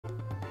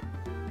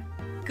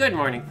Good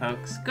morning,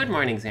 folks. Good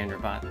morning,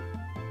 Xanderbot.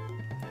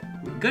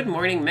 Good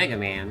morning, Mega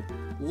Man.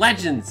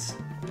 Legends!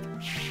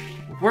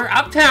 We're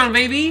uptown,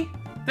 baby!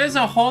 There's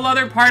a whole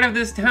other part of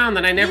this town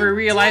that I never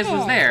realized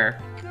was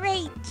there.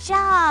 Great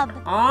job!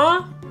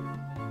 Aw!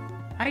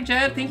 Hi,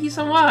 Jed. Thank you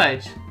so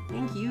much.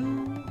 Thank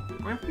you.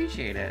 I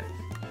appreciate it.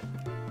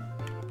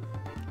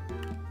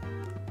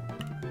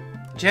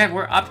 Jed,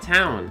 we're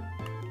uptown.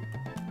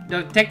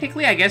 No,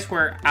 technically, I guess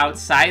we're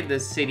outside the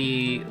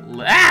city...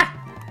 Ah!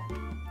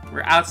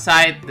 We're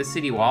outside the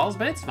city walls,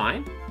 but it's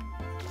fine.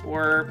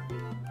 Or...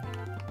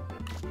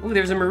 Ooh,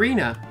 there's a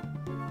marina.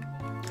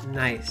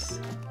 Nice.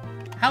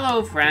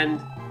 Hello,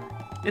 friend.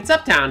 It's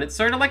uptown. It's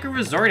sort of like a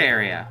resort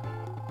area.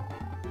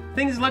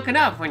 Things looking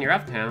up when you're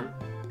uptown.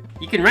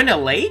 You can rent a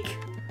lake?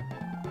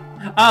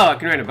 Oh, I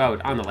can rent a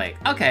boat on the lake.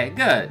 Okay,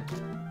 good.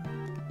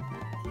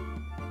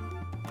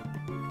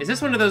 Is this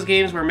one of those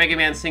games where Mega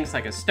Man sinks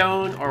like a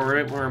stone,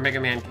 or where Mega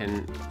Man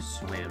can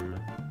swim?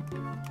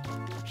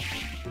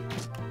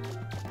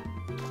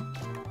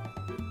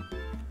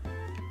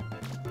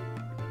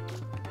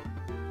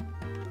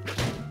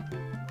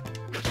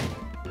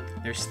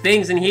 There's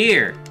things in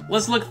here.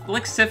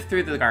 Let's sift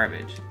through the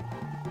garbage.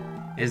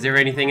 Is there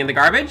anything in the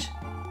garbage?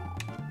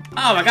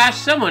 Oh my gosh,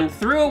 someone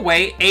threw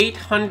away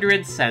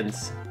 800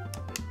 cents.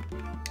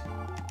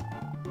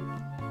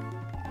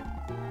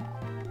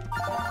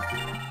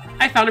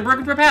 I found a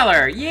broken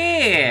propeller.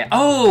 Yeah.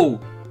 Oh,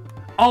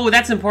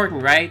 that's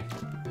important, right?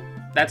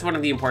 That's one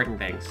of the important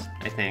things,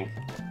 I think.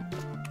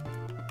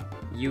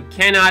 You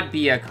cannot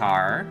be a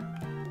car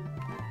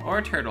or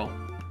a turtle.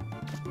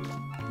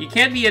 You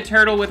can't be a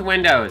turtle with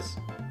windows.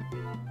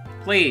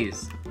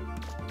 Please.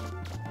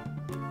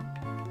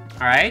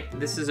 Alright,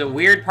 this is a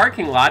weird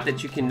parking lot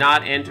that you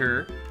cannot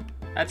enter.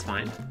 That's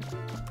fine.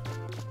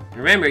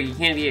 Remember, you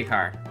can't be a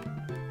car.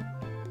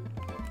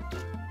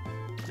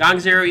 Gong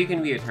Zero, you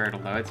can be a turtle,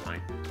 though. It's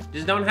fine.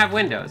 Just don't have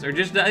windows. Or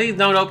just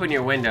don't open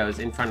your windows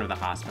in front of the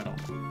hospital.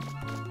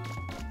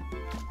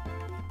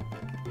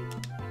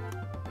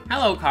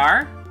 Hello,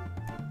 car.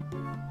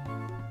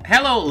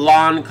 Hello,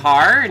 lawn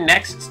car,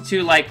 next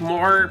to, like,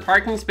 more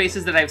parking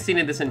spaces that I've seen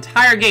in this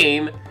entire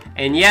game,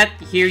 and yet,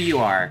 here you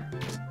are.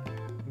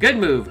 Good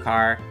move,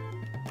 car.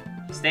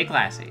 Stay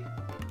classy.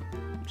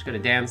 I'm just gonna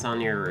dance on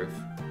your roof.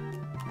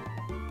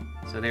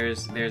 So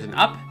there's an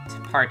up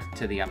part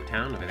to the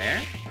uptown over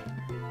there.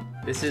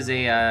 This is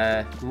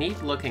a,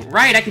 neat-looking...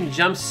 Right, I can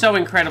jump so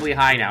incredibly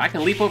high now. I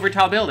can leap over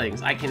tall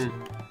buildings. I can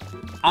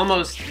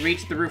almost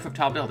reach the roof of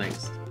tall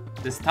buildings.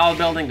 This tall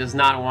building does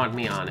not want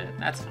me on it.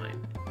 That's fine.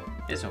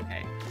 It's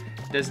okay.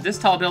 Does this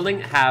tall building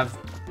have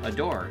a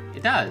door?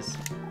 It does.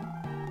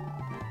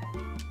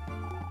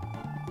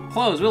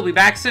 Close, we'll be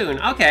back soon.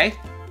 Okay.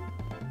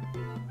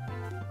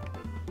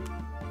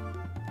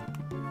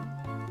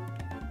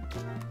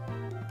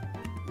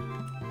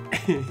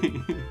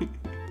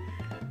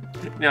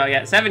 No,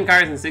 yeah, 7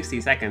 cars in 60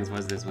 seconds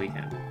was this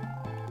weekend.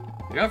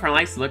 My girlfriend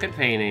likes to look at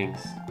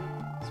paintings.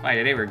 That's why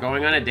today we're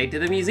going on a date to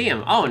the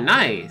museum. Oh,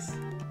 nice.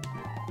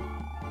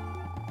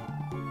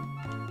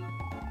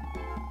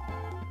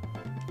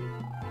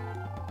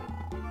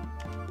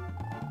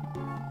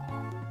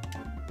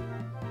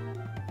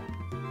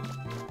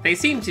 They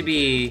seem to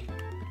be...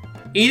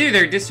 Either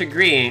they're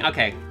disagreeing...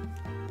 Okay.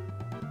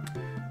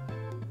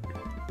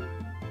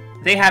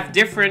 They have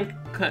different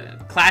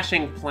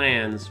clashing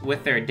plans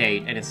with their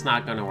date, and it's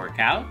not going to work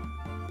out.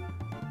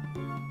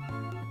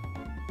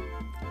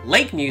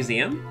 Lake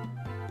Museum.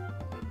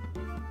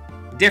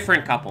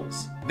 Different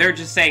couples. They're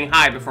just saying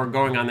hi before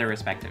going on their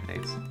respective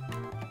dates.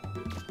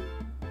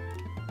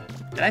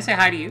 Did I say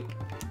hi to you?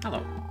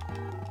 Hello.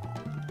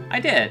 I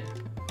did.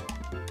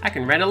 I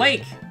can rent a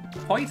lake.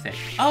 Perfect.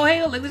 Oh,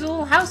 hey, look, there's a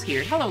little house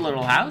here. Hello,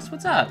 little house.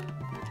 What's up?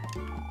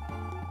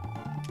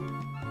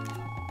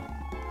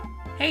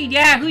 Hey,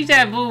 yeah, who's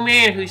that blue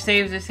man who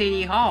saves the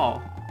city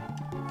hall?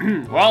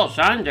 Well,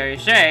 son, they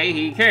say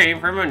he came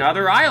from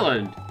another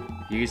island.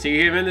 If you see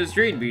him in the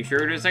street, be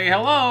sure to say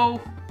hello.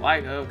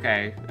 Like,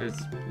 okay,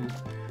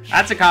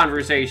 that's a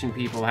conversation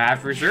people have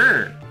for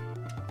sure.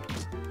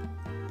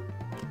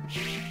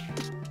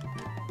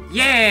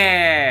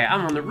 Yeah,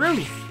 I'm on the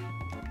roof.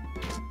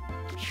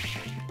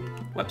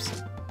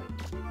 Whoops.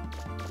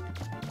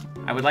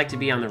 I would like to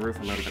be on the roof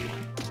a little bit more.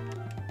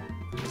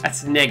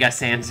 That's Nega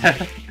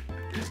Santa.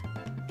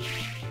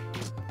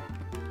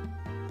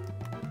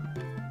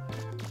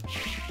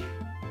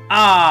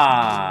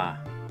 Ah,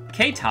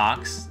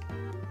 K-Talks.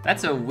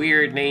 That's a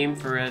weird name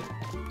for a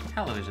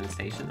television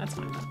station. That's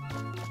fine.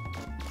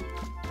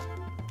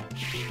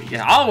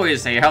 You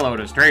always say hello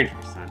to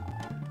strangers, son.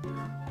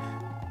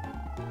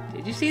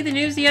 Did you see the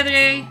news the other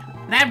day?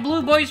 That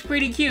blue boy's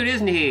pretty cute,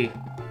 isn't he?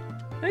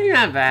 You're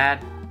not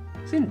bad.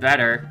 Seemed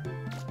better.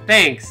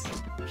 Thanks.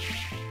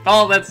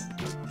 Oh,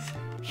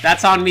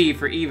 that's on me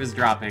for Eva's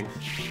dropping.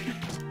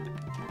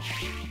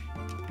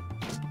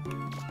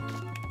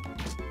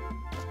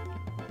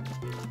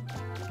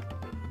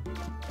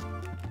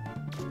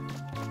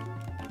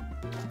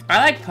 I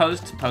like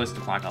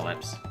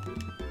post-apocalypse.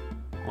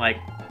 Like,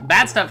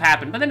 bad stuff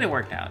happened, but then it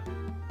worked out.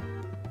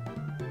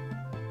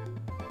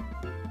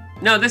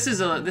 No, this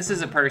is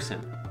a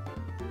person.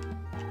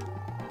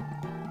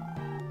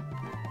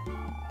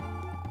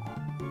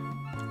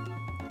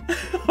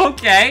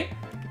 Okay.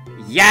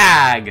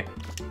 Yag.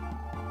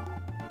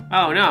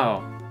 Oh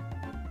no.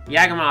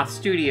 Yagamoth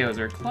Studios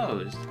are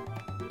closed.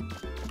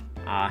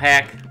 Aw,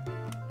 heck.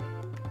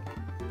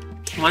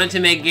 Wanted to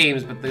make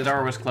games, but the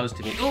door was closed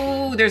to me.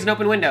 Ooh, there's an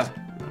open window.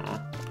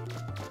 Aw.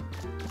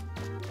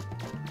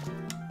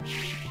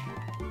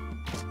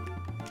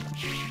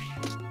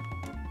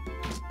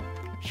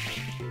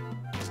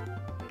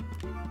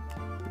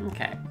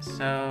 Okay,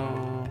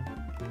 so...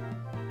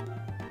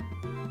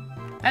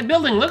 that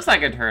building looks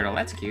like a turtle.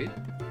 That's cute.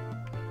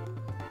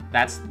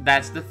 That's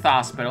the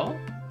Thospital.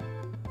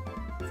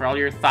 For all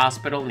your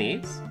Thospital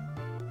needs.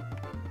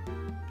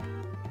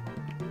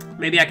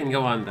 Maybe I can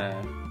go on the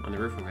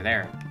roof over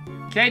there.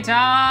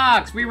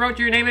 K-Tox! We wrote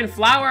your name in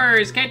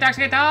flowers! K-Tox,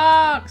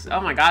 K-Tox!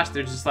 Oh my gosh,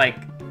 they're just like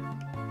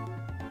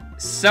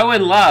so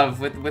in love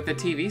with the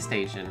TV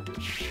station.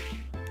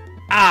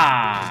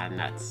 Ah,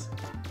 nuts.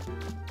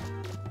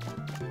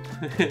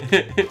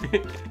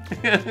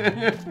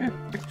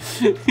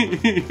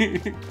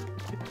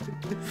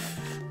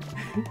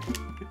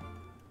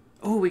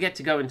 Oh, we get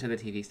to go into the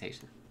TV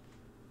station.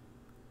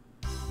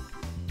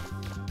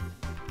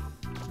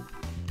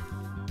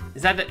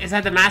 Is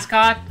that the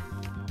mascot?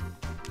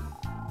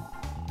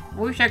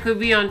 Wish I could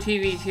be on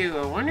TV too.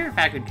 I wonder if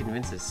I could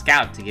convince a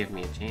scout to give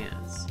me a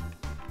chance.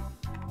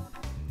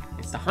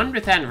 It's the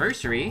 100th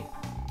anniversary.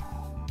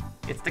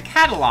 It's the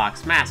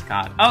Catalox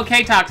mascot. Oh,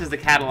 K-Tox is the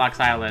Catalox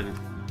Island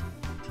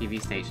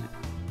TV station.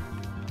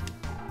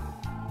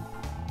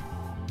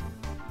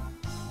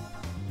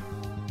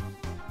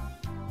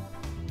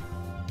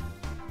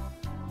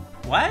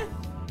 What?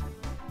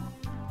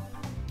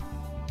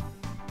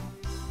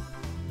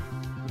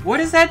 What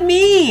does that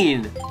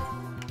mean?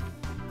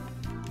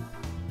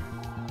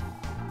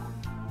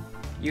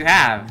 You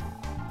have.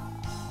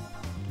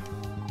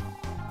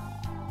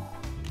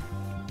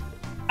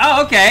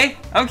 Oh, okay.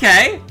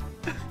 Okay.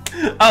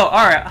 Oh,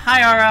 Aura.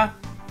 Hi, Aura.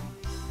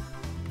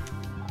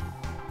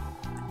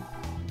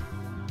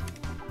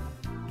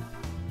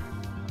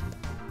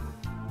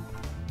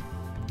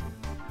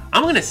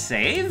 I'm gonna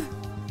save?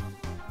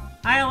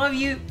 I love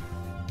you.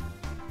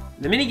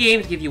 The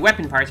mini-games give you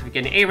weapon parts if you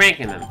get an A rank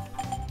in them.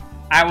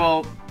 I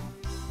will...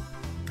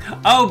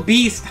 Oh,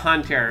 Beast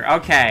Hunter.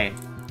 Okay.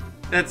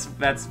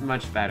 That's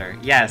much better.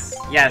 Yes,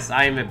 yes,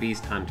 I am a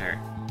Beast Hunter.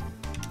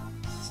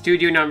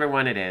 Studio number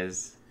 1 it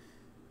is.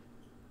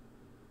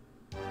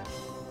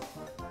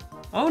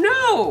 Oh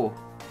no!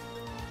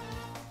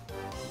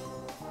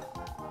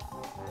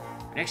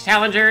 Next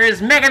challenger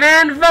is Mega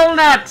Man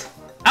Volnut!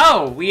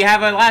 Oh, we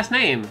have a last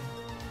name.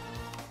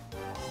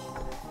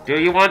 Do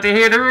you want to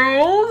hear the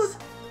rules?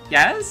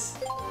 Yes?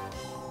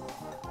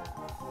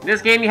 In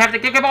this game, you have to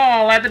kick a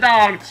ball at the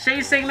dog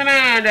chasing the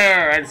man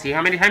there and see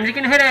how many times you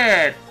can hit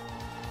it.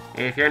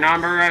 If your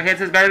number of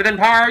hits is better than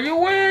par, you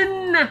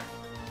win!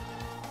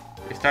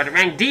 You start at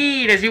rank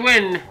D as you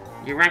win.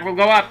 Your rank will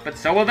go up, but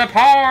so will the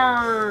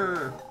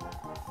par!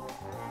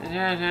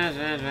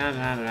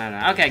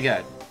 Okay,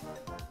 good.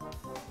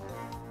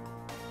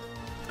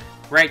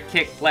 Right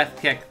kick,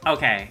 left kick,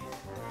 okay.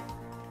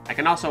 I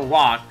can also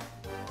walk.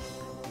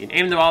 You can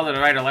aim the ball to the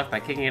right or left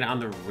by kicking it on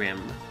the rim.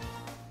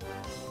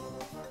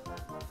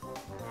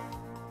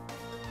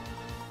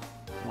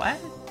 What?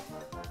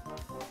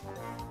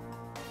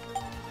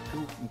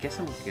 I guess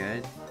I'm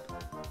good.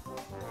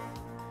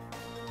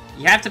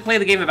 You have to play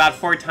the game about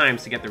 4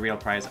 times to get the real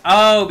prize.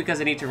 Oh, because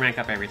I need to rank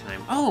up every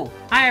time. Oh,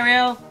 hi,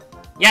 Ariel.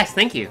 Yes,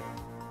 thank you.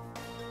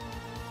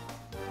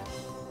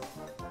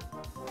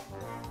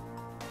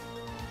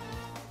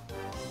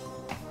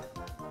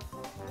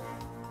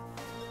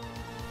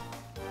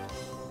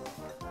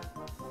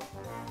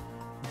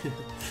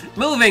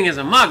 Moving is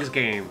a mugs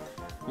game.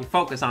 You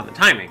focus on the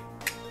timing.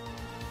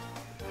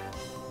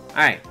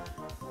 Alright.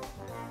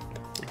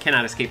 I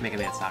cannot escape Mega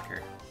Man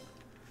Soccer.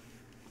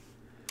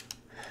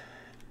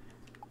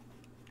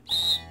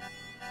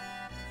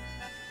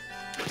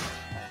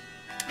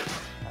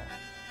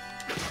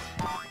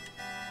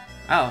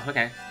 Oh,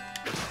 okay.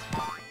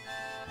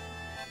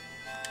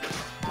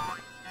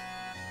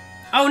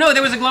 Oh no,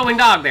 there was a glowing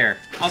dog there.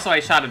 Also, I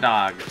shot a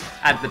dog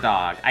at the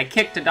dog. I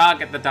kicked a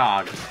dog at the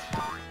dog.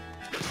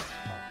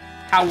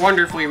 How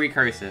wonderfully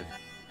recursive.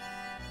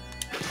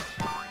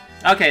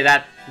 Okay,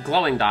 that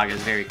glowing dog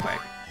is very quick.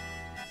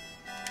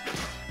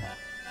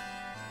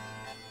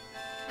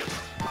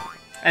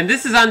 And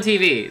this is on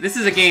TV. This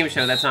is a game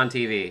show that's on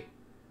TV.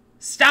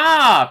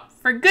 Stop!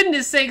 For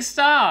goodness sake,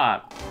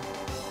 stop!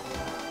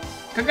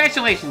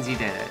 Congratulations, you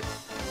did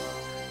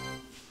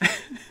it.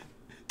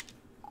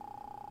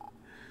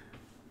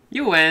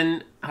 You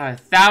win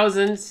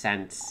 1,000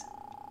 cents.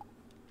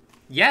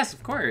 Yes,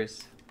 of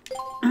course.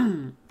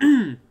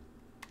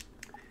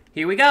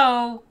 Here we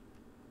go.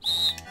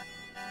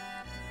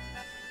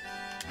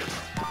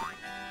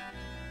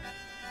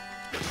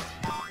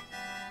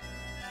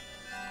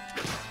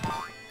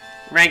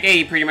 Rank A,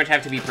 you pretty much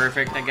have to be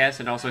perfect, I guess,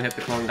 and also hit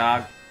the clone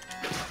dog.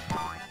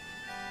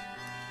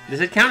 Does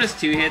it count as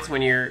 2 hits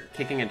when you're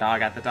kicking a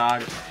dog at the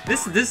dog?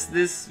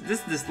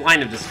 This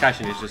line of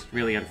discussion is just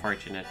really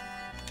unfortunate.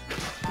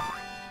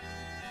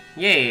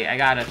 Yay, I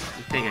got a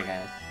thing, I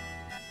guess.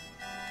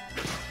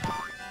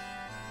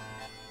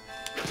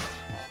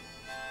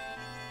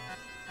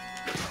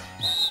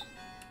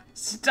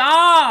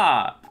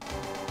 Stop!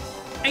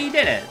 Hey, you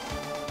did it.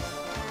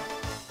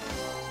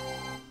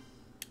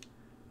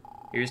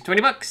 Here's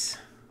 20 bucks.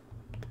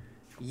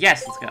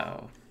 Yes, let's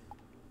go.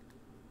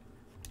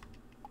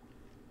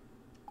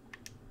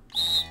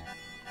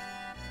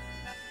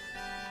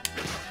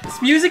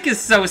 This music is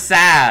so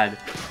sad.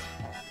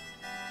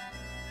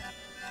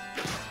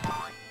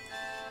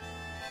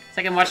 It's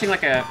like I'm watching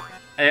like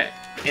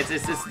it's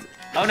this,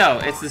 oh no,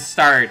 it's the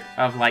start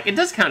of like, it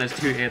does count as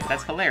 2 hits,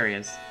 that's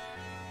hilarious.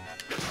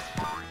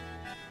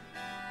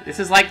 This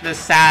is like the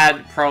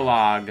sad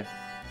prologue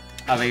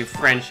of a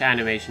French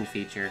animation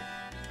feature.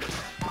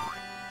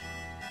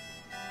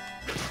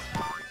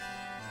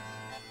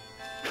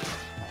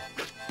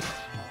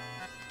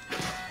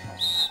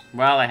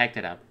 Well, I hacked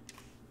it up.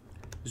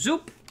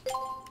 Zoop!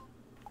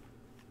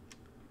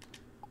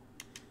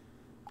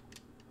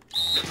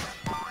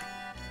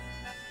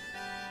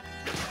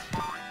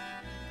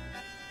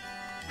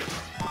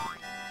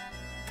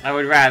 I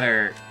would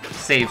rather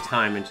save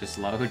time and just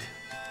load.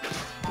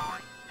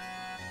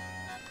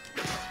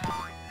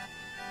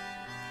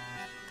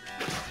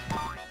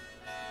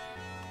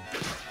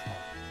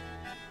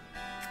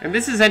 And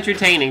this is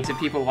entertaining to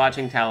people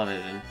watching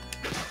television.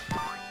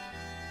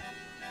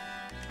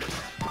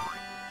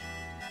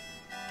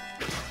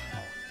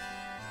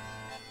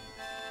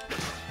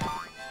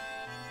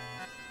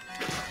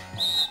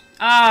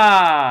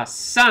 Ah,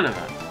 son of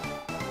a...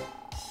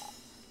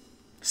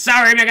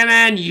 Sorry, Mega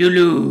Man, you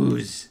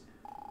lose.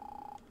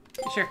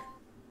 Sure.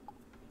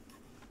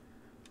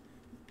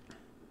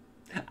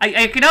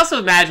 I could also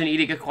imagine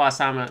eating a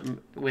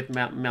croissant with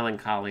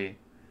Melancholy.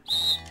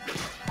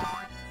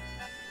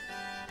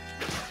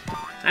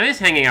 I miss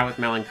hanging out with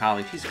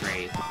Melancholy. She's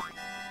great.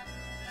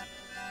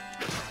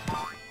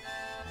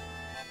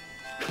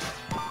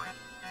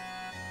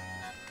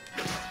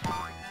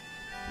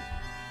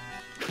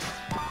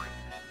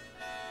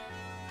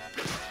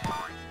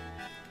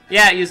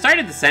 Yeah, you start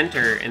at the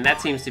center, and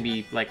that seems to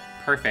be, like,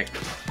 perfect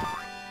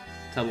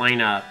to line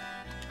up.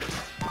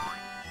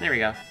 There we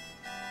go.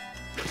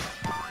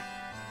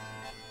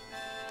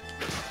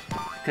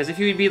 Because if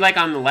you would be, like,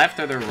 on the left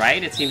or the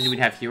right, it seems you would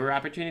have fewer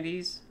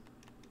opportunities.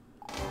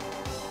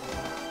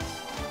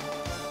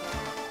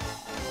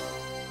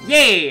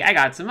 Yay! I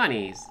got some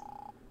monies.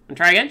 Wanna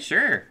try again?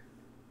 Sure.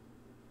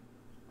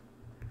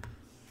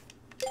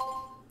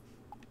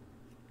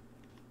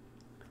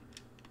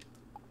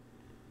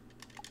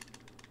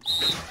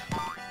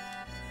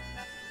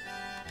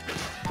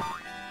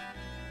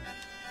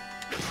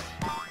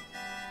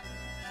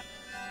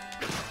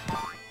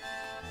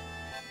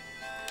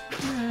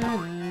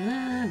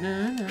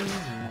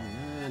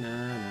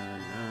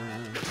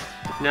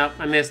 Nope,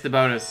 I missed the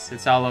bonus.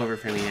 It's all over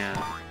for me now.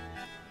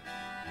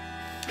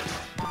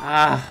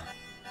 Ah,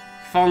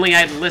 if only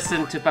I'd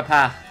listened to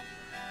Papa.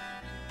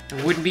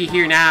 I wouldn't be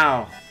here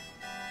now,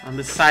 on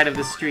the side of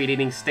the street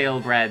eating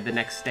stale bread the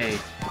next day.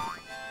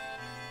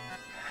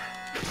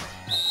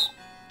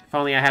 If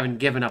only I haven't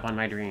given up on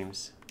my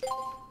dreams.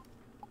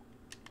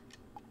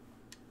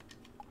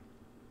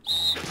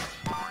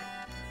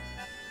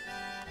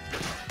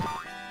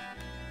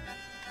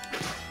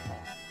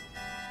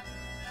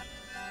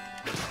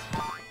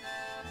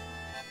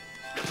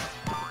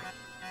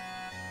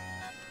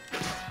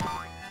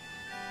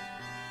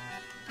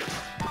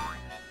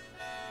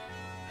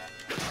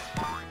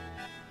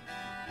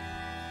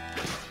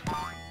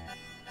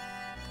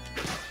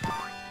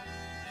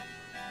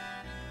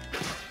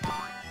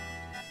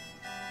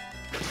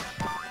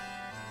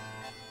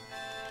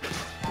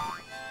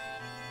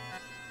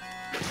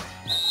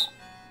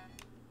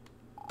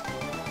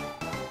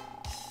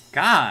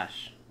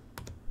 Gosh.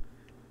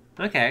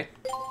 Okay.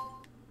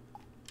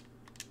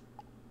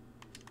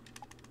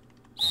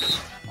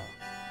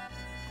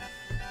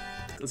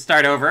 Let's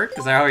start over,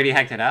 because I already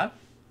hacked it up.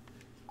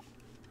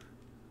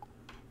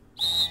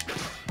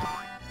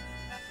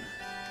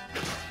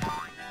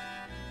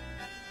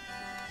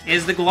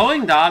 Is the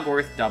glowing dog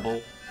worth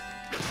double?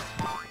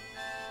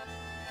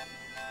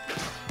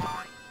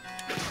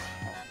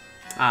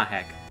 Ah,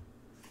 heck.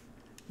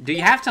 Do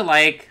you have to,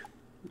 like,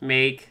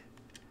 make,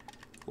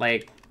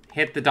 like,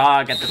 hit the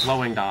dog at the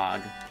glowing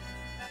dog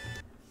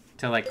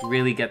to, like,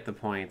 really get the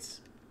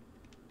points?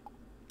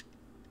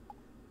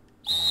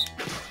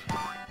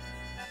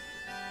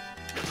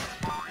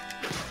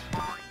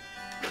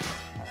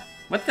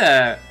 What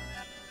the...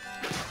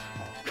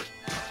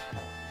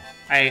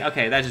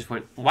 Okay, that just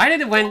went... Why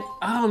did it went...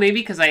 Oh,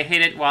 maybe because I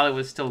hit it while it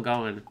was still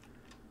going.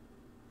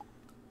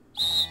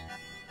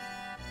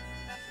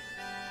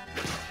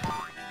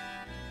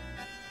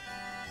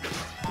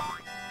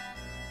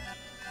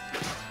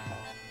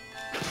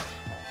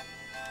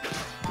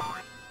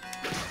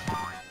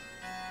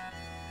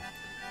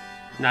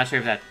 Not sure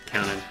if that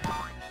counted.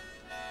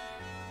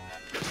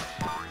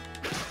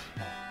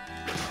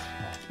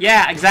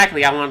 Yeah,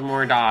 exactly. I want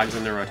more dogs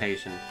in the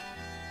rotation.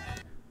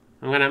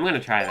 I'm gonna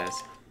try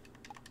this.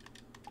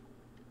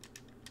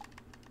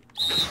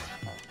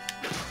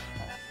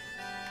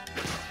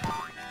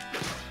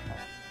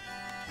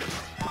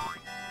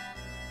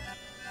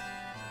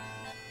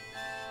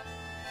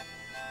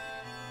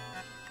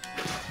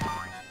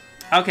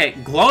 Okay,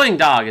 glowing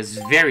dog is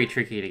very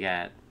tricky to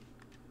get.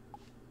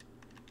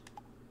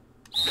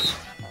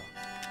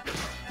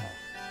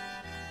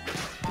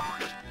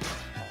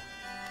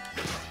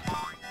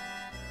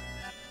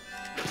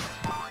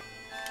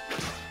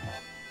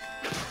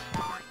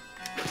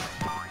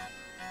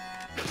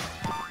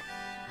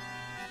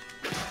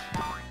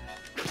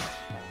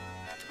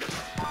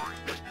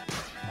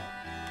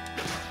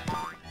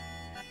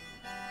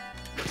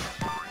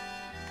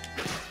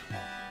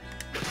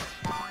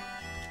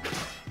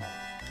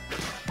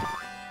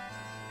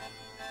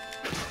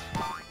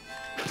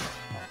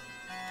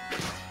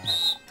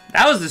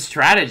 That was the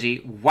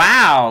strategy.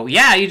 Wow.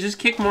 Yeah, you just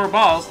kick more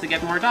balls to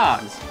get more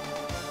dogs.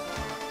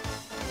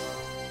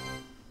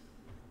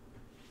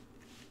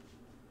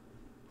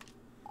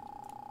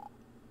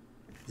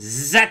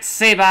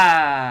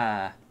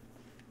 Zetseba!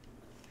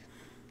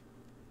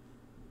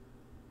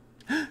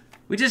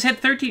 We just hit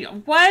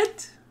 13.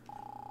 What?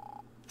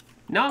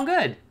 No, I'm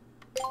good.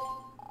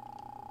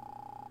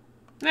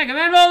 Mega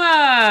Man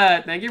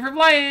Walnut! Thank you for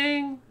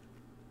playing!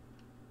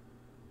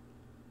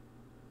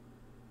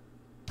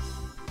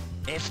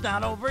 It's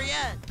not over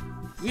yet.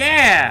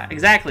 Yeah,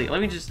 exactly. Let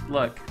me just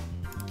look.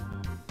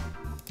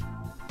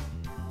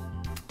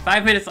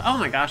 5 minutes. Oh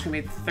my gosh, we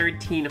made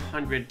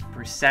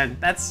 1,300%.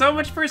 That's so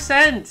much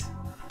percent.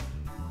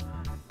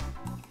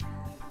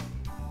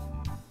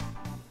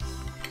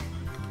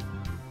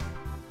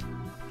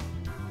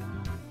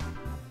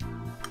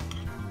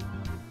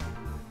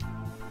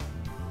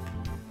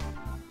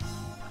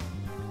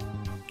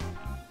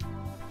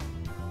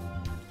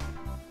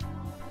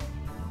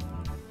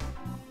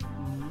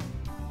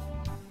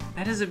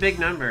 That is a big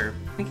number.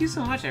 Thank you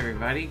so much,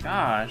 everybody.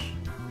 Gosh.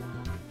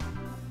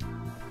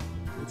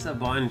 It's a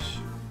bunch.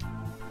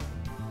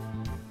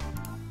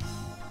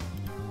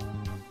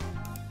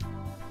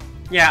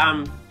 Yeah,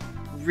 I'm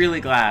really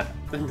glad.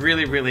 I'm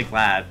really, really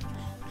glad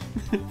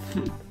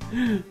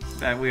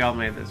that we all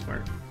made this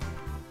work.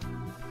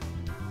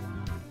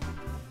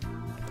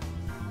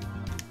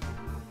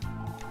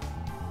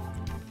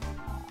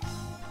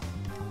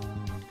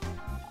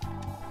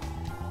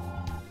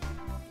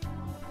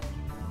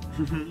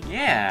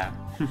 Yeah.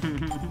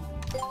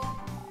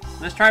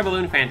 Let's try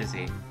Balloon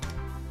Fantasy.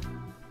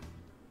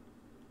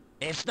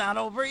 It's not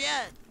over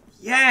yet.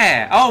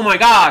 Yeah! Oh my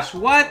gosh!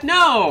 What?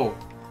 No!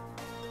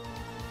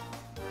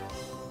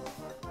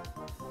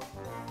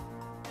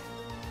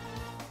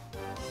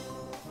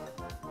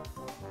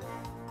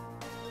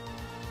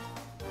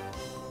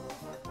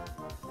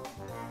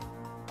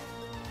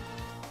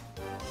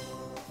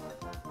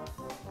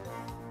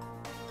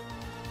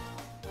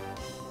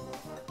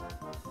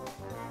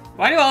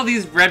 Why do all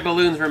these red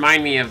balloons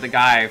remind me of the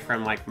guy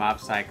from, like, Mob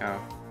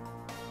Psycho?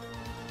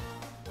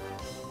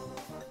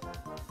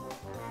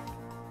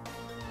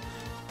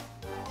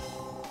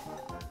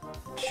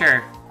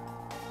 Sure.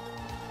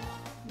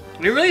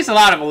 We released a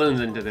lot of balloons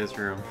into this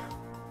room.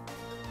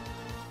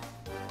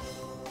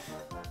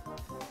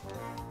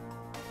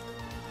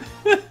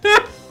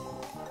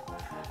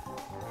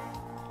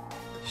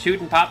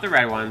 Shoot and pop the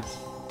red ones.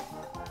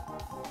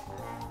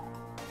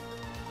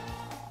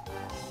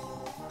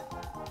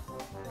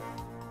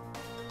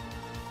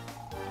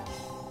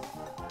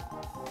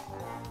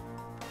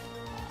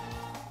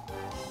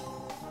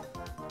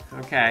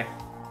 Okay.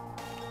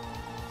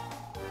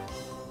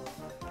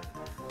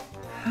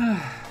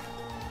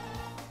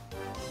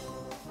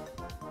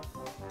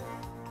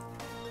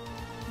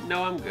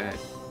 No, I'm good.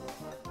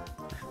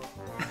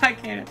 I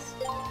can't.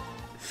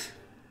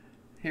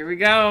 Here we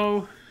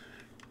go.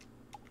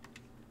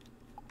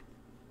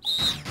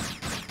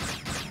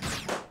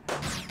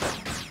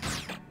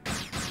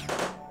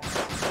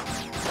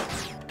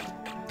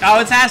 Oh,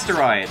 it's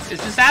asteroids.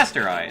 It's just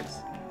asteroids.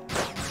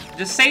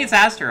 Just say it's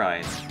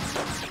asteroids.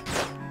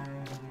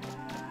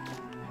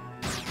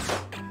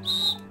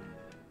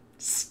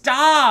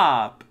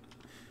 Stop!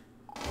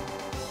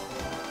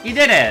 You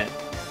did it!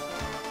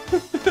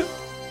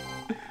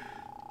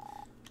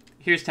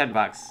 Here's $10.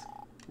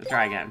 Let's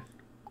try again.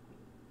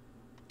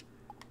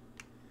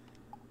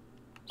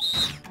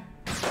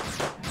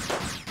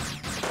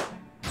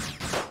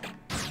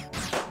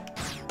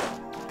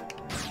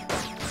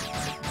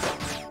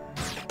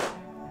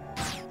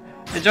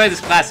 Enjoy this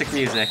classic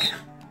music.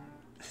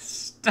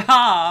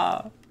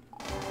 Stop!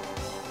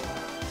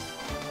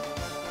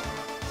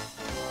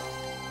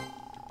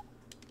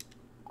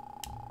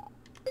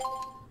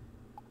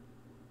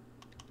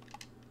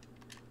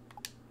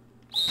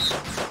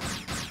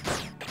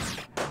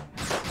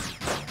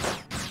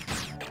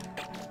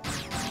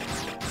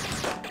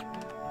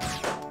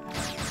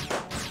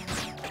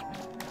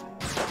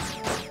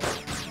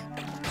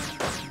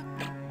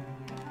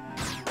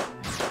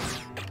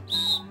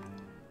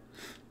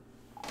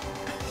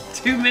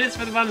 2 minutes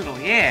for the bundle,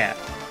 yeah.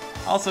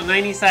 Also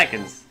 90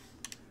 seconds.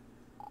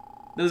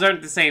 Those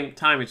aren't the same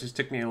time, it just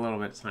took me a little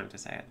bit of time to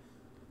say it.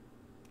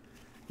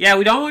 Yeah,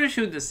 we don't want to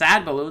shoot the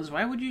sad balloons.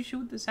 Why would you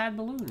shoot the sad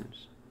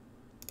balloons?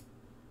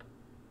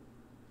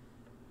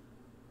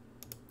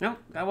 Nope,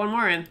 got one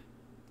more in.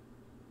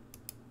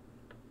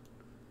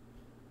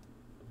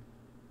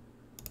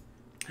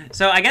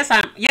 So I guess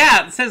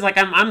yeah, it says like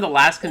I'm the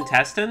last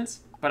contestant,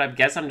 but I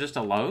guess I'm just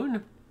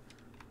alone.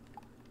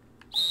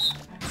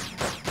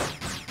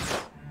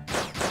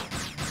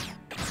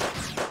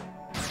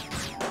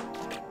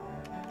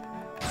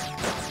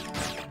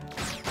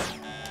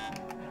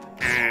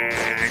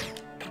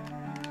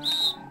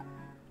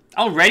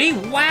 Already?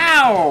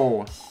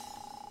 Wow!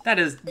 That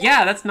is,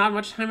 yeah, that's not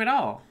much time at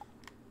all.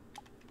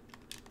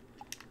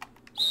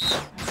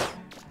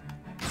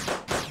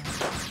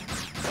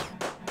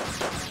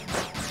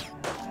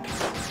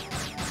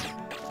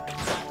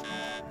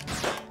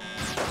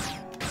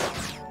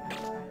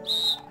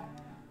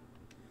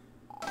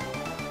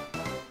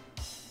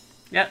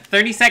 Yep,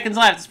 30 seconds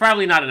left. It's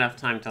probably not enough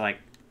time to, like,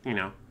 you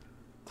know,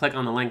 click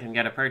on the link and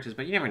get a purchase,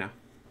 but you never know.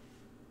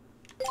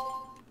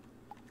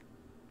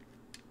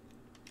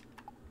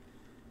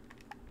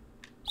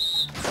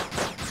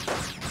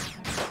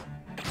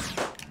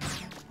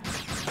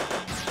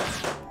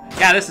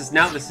 Yeah, this is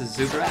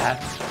super bad.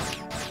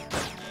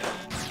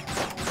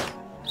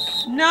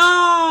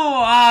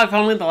 No! Oh, if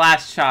only the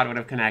last shot would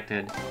have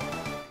connected.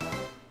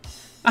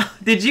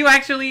 Did you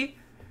actually?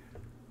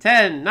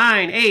 10,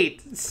 9,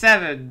 8,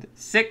 7,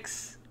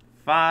 6,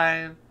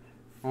 5,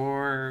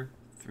 4,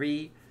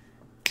 3,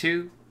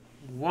 2,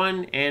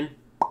 1, and...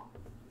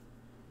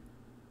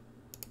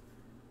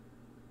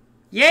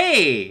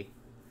 Yay!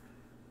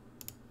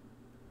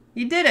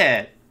 You did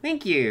it!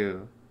 Thank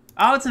you!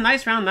 Oh, it's a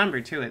nice round number,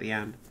 too, at the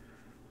end.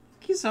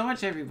 Thank you so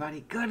much,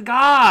 everybody. Good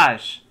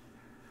gosh!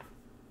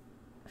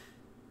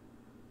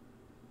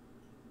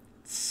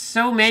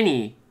 So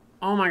many.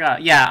 Oh my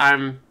god.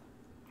 Yeah,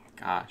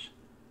 gosh.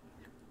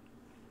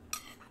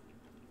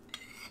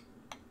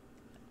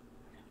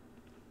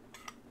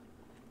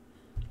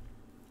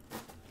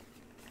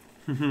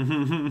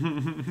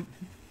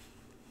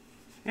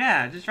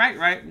 Yeah, just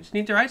write. Just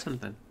need to write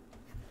something.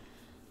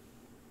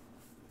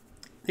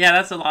 Yeah,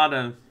 that's a lot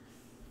of...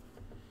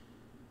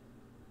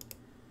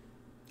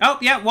 Oh,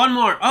 yeah, one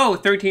more. Oh,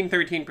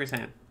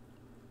 13%.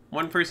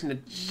 One person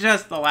at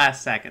just the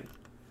last second.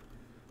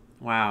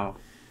 Wow.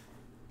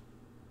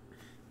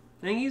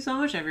 Thank you so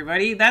much,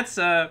 everybody. That's,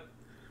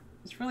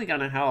 it's really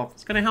gonna help.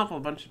 It's gonna help a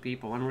bunch of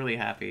people. I'm really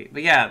happy.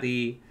 But yeah,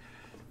 the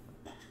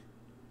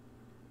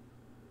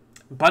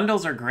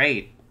bundles are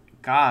great.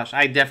 Gosh,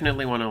 I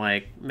definitely want to,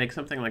 like, make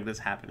something like this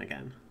happen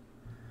again.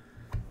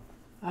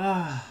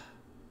 Ah.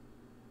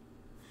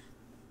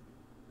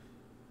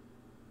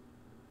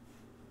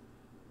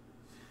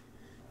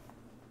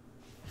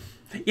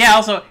 Yeah,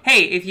 also,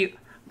 hey, if you...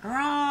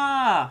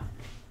 Hurrah!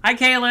 Hi,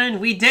 Kaylin!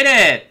 We did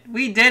it!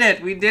 We did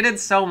it! We did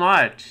it so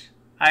much.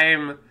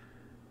 I'm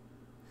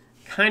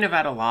kind of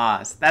at a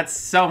loss. That's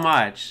so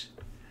much.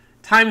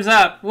 Time's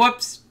up.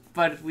 Whoops!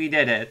 But we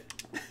did it.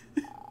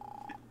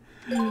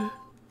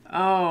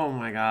 Oh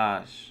my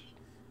gosh.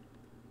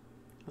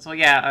 So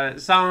yeah,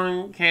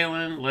 Song,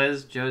 Kaylin,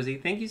 Liz, Josie,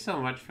 thank you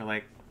so much for,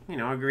 like, you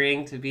know,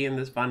 agreeing to be in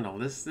this bundle.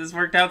 This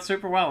worked out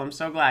super well. I'm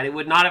so glad. It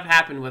would not have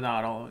happened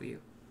without all of you.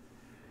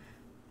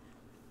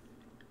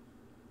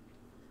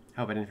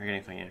 Hope I didn't forget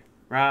anything here.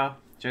 Ra,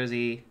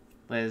 Josie,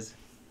 Liz,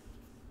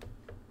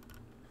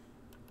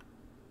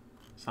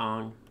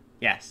 Song.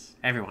 Yes,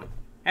 everyone.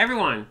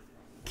 Everyone!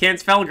 Can't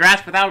spell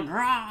grass without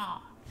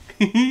Ra!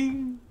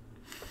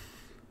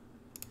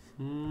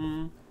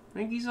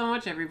 Thank you so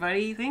much,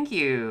 everybody. Thank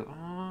you.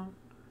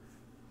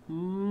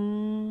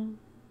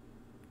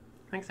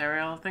 Thanks,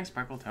 Ariel. Thanks,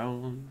 Sparkle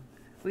Tone.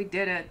 We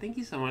did it. Thank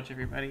you so much,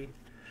 everybody.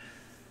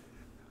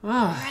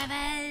 Oh.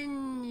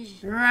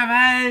 Revenge!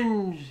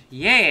 Revenge!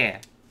 Yeah!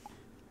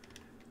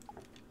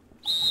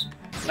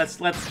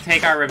 Let's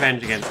take our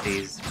revenge against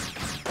these.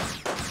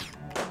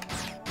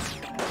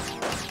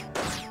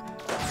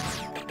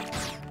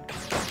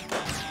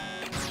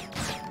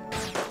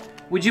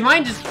 Would you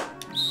mind just...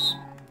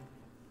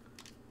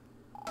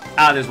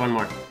 Ah, there's one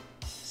more.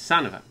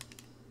 Son of a...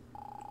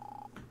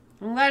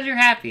 I'm glad you're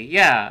happy.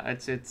 Yeah,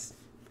 it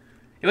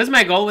was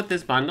my goal with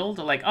this bundle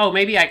to, like, oh,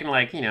 maybe I can,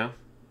 like, you know,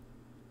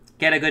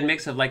 get a good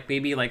mix of, like,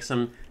 maybe, like,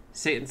 some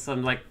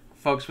like,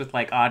 folks with,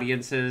 like,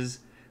 audiences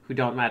who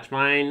don't match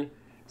mine.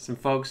 Some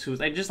folks who,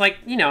 like, just, like,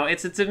 you know,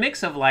 it's a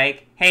mix of,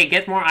 like, hey,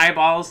 get more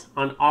eyeballs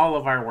on all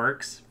of our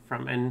works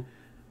and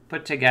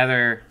put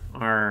together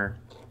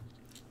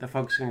the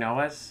folks who know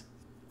us.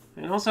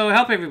 And also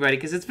help everybody,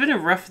 because it's been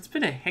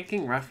a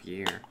hecking rough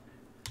year.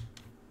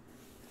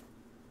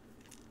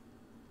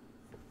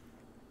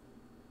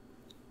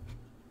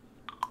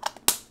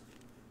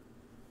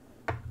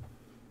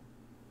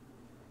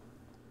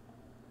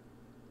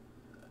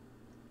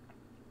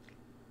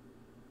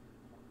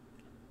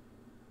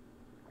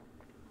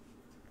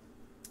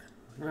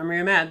 Remember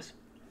your meds.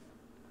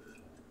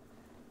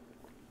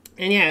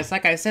 And yeah, it's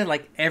like I said,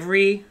 like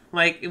every,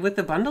 like with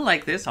the bundle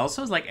like this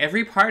also, is like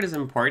every part is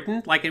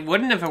important. Like it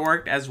wouldn't have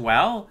worked as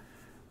well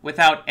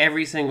without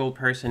every single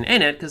person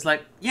in it. Because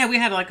like, yeah, we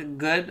had like a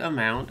good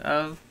amount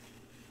of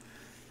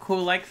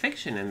cool like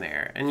fiction in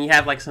there. And you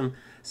have like some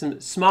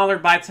smaller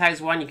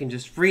bite-sized one you can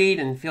just read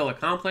and feel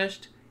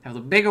accomplished. Have the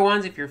bigger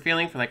ones if you're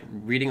feeling for like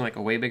reading like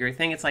a way bigger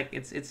thing. It's like,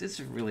 it's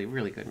a really,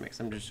 really good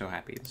mix. I'm just so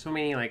happy. So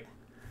many like,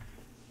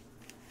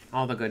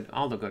 all the good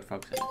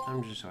folks in it.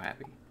 I'm just so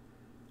happy.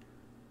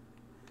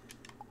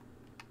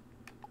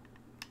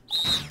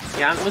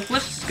 Yeah, let's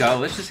just go.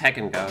 Let's just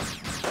heckin' go.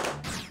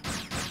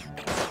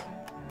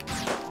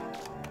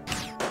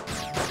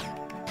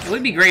 It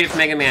would be great if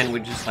Mega Man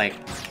would just like,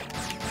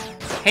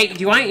 hey, do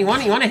you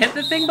want to hit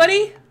the thing,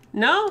 buddy?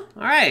 No?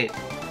 All right.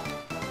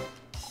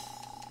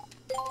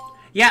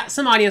 Yeah,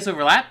 some audience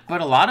overlap,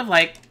 but a lot of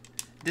like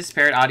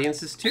disparate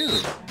audiences too,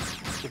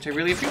 which I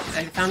really appreciate.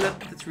 I found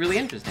that's really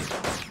interesting.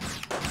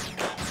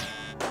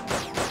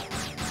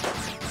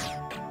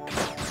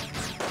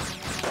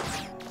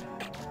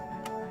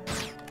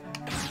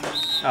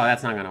 Oh,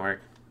 that's not gonna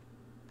work.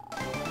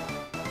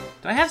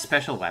 Do I have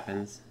special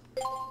weapons?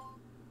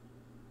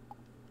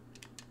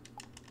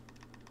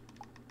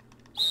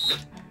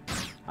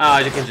 Oh,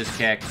 you can just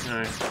kick.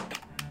 Alright.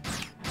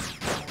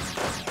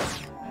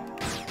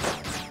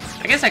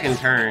 I guess I can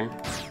turn.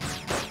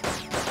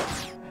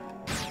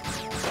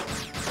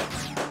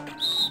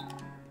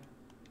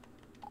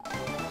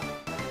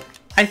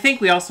 I think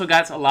we also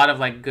got a lot of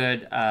like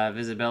good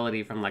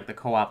visibility from like the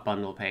co-op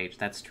bundle page.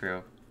 That's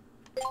true.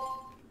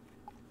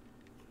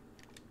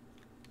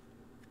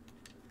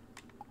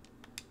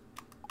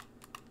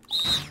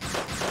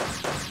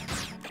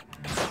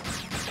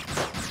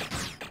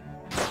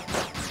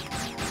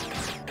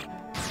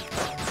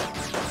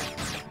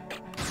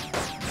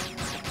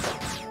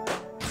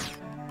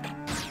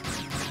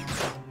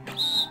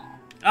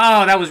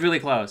 Oh, that was really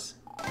close.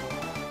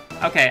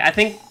 Okay, I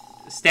think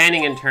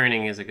standing and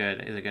turning is a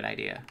good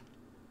idea.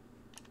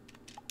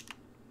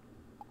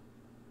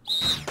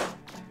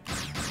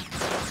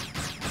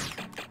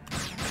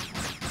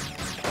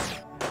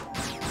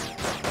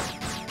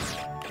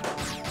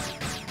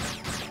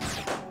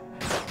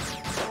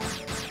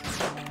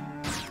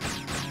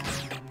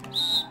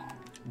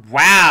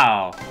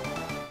 Wow.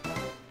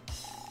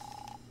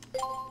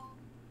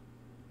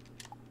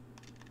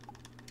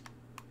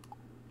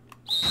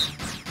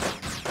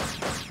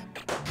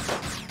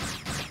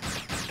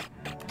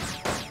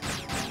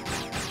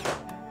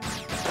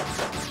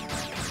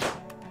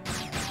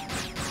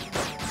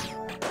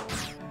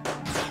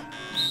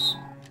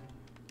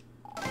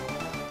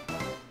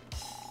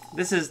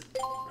 This is,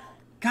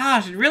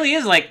 gosh, it really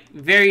is like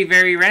very,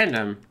 very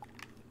random.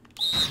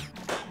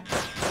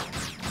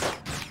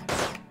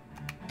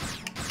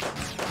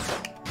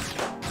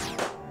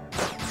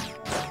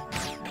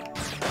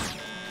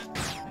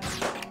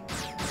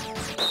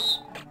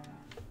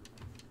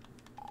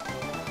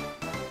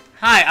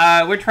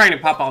 Hi, we're trying to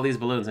pop all these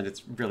balloons and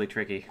it's really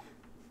tricky.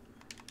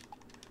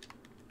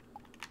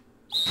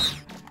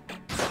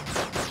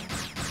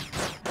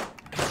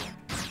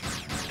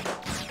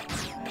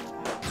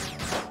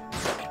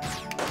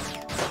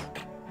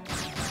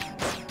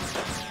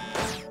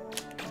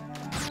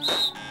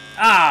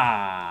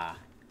 Ah!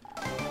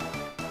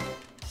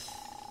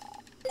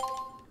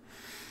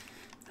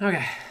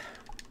 Okay.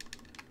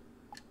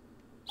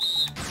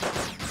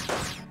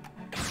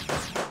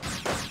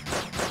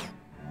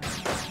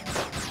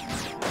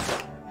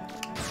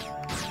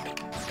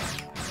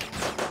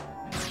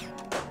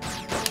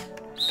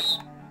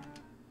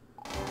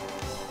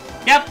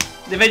 Yep,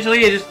 eventually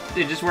it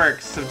just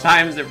works.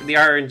 Sometimes the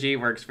RNG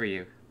works for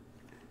you.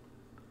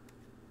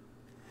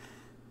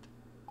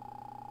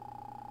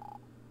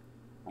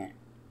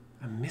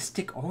 A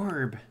mystic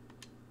orb.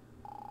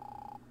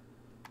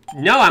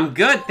 No, I'm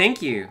good,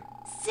 thank you.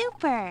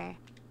 Super.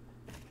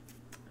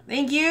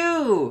 Thank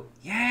you!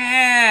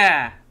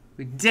 Yeah!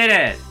 We did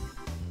it!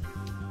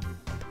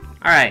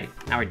 Alright,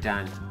 now we're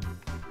done.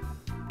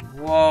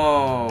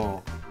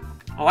 Whoa.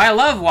 Oh, I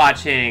love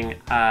watching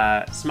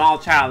Small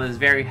Child is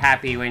very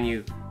happy when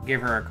you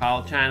give her a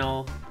call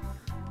channel.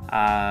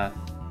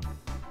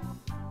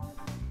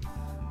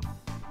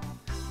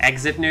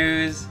 Exit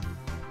news.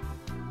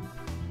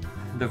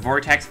 The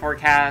Vortex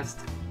forecast.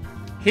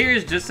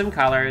 Here's just some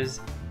colors.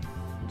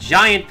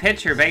 Giant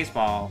pitcher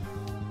baseball.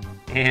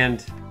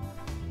 And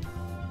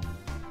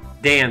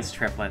dance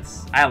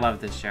triplets. I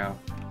love this show.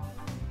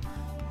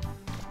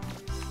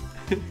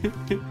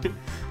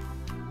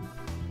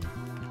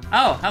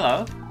 Oh,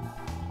 hello.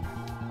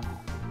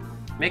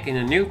 Making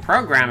a new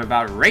program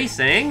about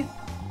racing.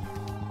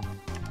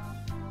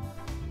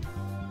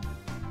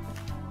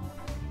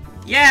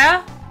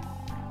 Yeah.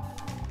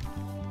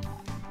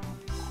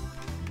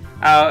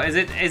 Oh, is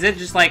it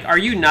just like, are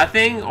you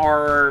nothing,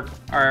 or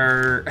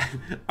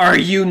are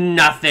you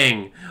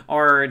nothing?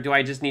 Or do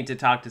I just need to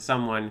talk to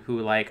someone who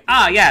like,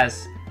 ah,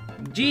 yes,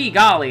 gee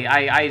golly,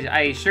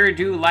 I sure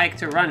do like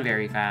to run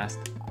very fast.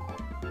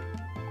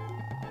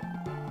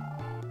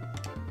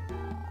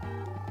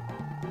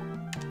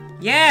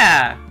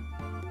 Yeah!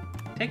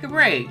 Take a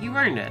break. You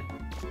earned it.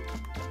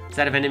 Is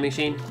that a vending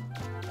machine?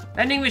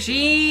 Vending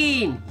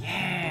machine!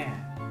 Yeah!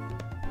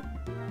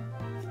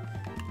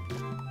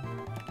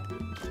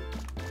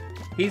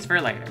 He's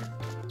for later.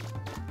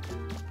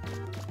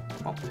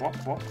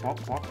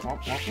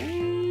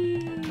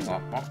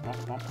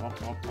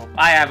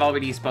 I have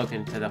already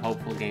spoken to the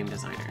hopeful game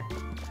designer.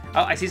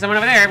 Oh, I see someone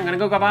over there. I'm gonna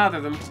go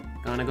bother them.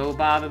 Gonna go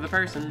bother the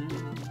person.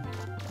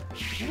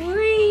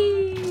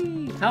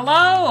 Whee!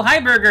 Hello! Hi,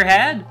 Burger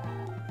Head!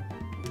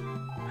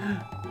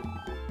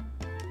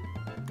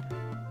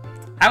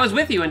 I was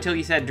with you until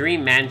you said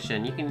Dream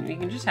Mansion. You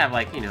can just have,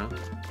 like, you know,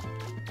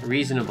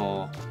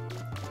 reasonable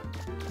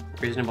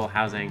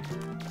housing.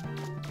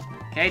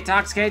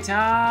 K-Tox,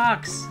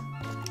 K-Tox!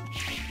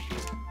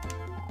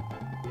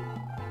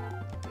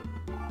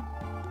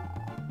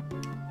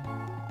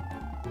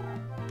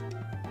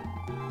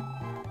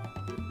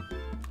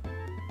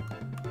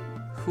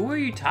 Who are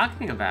you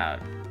talking about?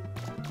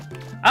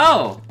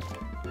 Oh!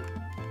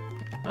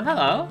 Oh,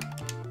 hello.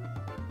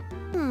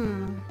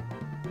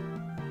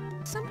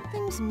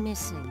 Something's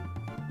missing.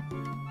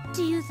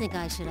 Do you think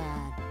I should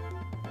add?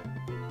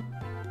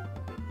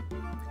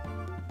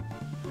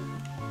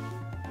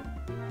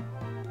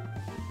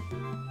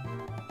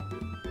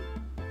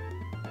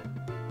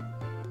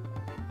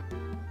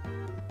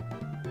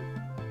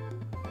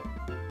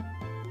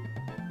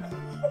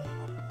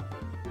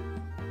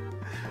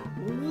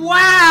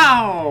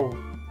 Wow!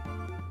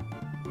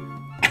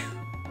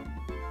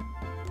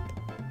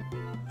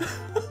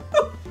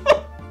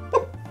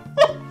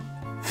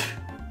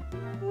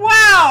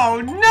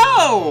 Wow!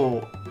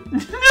 No!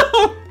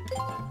 No!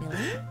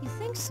 Really? You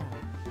think so?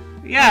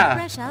 Yeah. I'm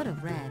fresh out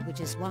of red, which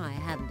is why I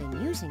haven't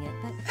been using it,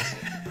 but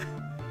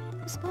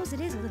I suppose it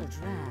is a little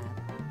drab.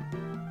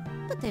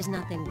 But there's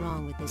nothing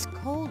wrong with this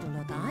colder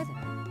look either.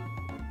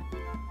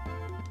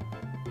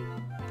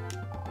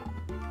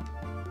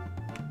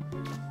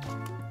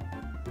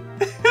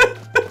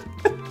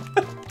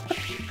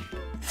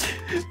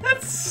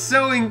 That's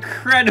so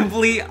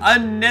incredibly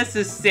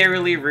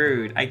unnecessarily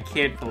rude. I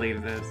can't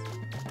believe this.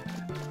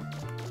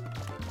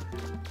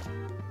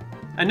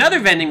 Another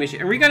vending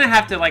machine. Are we gonna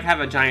have to, like, have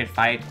a giant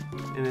fight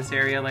in this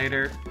area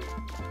later?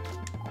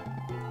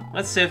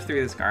 Let's sift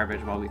through this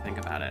garbage while we think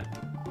about it.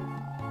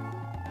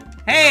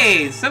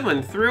 Hey!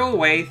 Someone threw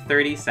away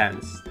 30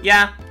 cents.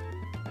 Yeah.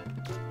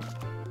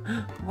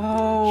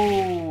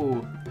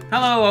 Whoa!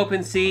 Hello,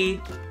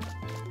 OpenSea.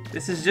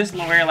 This is just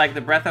where, like,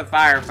 the Breath of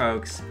Fire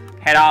folks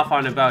head off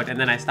on a boat, and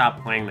then I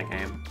stop playing the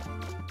game.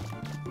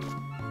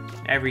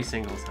 Every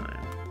single time.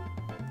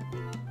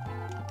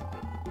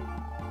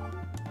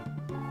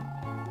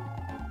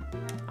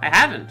 I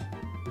haven't.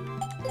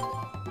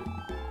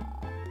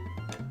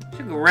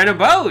 Should go rent a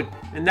boat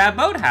in that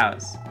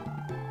boathouse.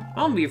 I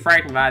won't be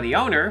frightened by the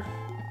owner.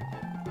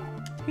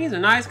 He's a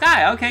nice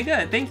guy. Okay,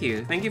 good. Thank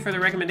you. Thank you for the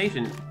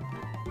recommendation.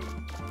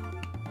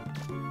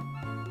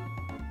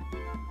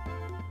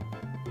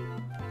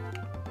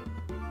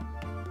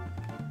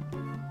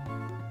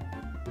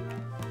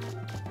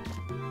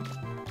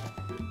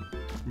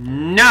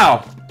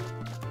 No!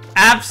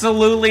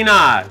 Absolutely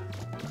not!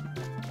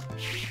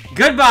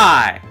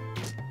 Goodbye!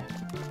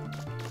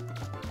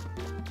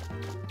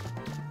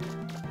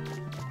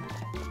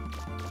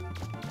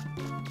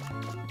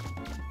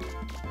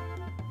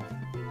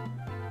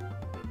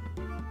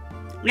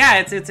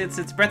 Yeah,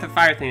 it's Breath of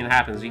Fire thing that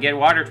happens. You get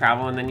water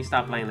travel and then you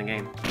stop playing the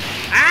game.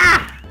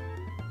 Ah!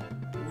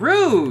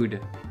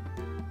 Rude!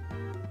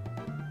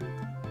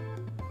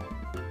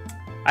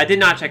 I did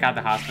not check out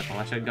the hospital.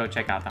 I should go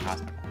check out the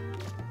hospital.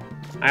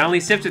 I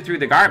only sifted through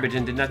the garbage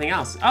and did nothing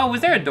else. Oh,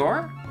 was there a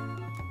door?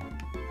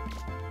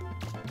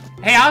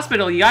 Hey,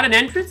 hospital, you got an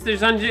entrance?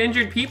 There's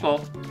injured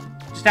people.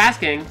 Just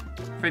asking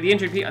for the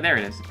injured people. Oh, there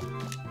it is.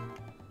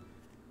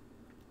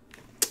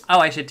 Oh,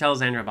 I should tell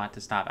Xandrabot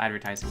to stop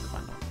advertising the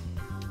bundle.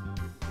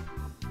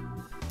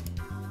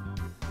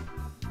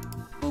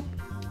 Boop.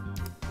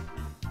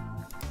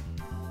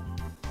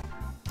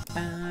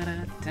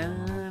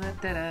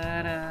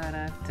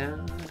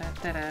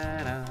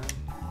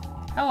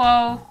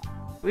 Hello.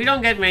 We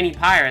don't get many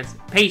pirates.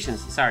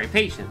 Patience, sorry,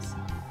 patience.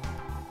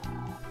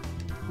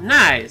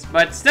 Nice,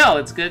 but still,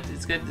 it's good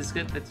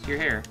that you're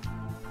here.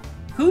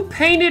 Who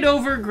painted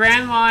over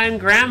Grandma and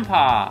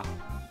Grandpa?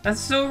 That's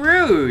so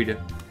rude.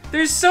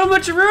 There's so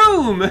much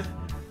room.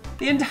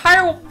 The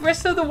entire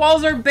rest of the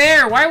walls are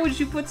bare. Why would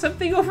you put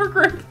something over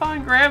Grandpa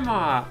and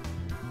Grandma?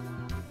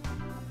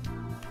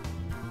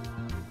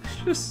 It's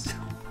just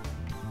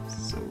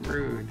so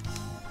rude.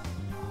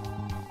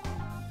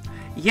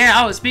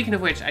 Yeah, oh, speaking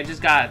of which, I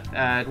just got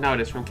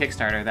notice from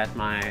Kickstarter that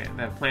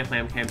the Plant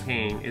Lamb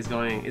campaign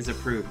is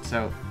approved,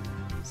 so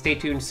stay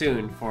tuned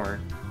soon for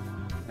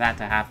that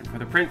to happen, for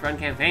the print run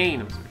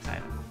campaign. I'm so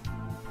excited.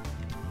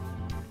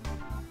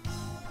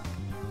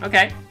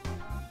 Okay.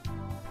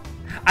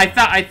 I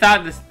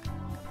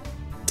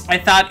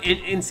thought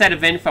instead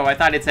of info, I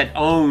thought it said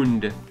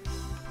owned.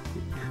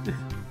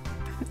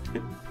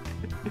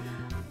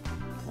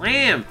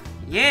 Lamp,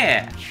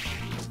 yeah.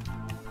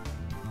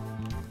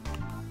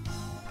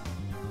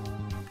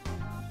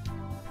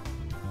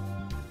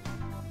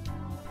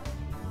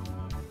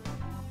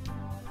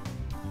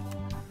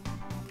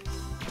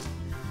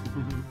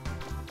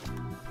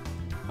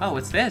 Oh,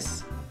 what's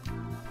this?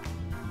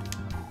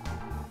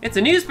 It's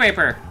a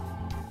newspaper!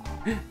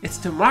 It's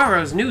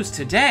tomorrow's news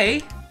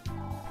today!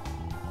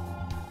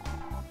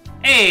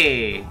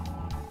 Hey!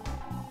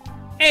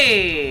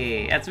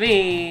 Hey! That's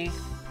me!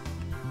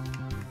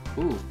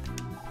 Ooh.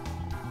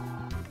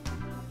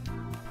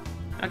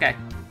 Okay.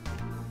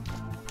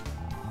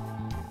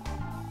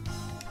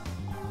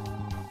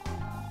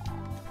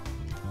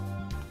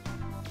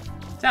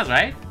 Sounds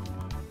right.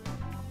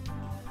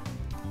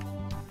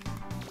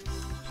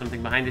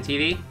 Something behind the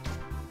TV?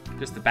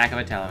 Just the back of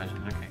a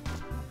television, okay.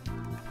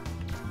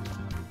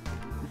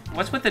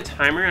 What's with the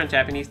timer on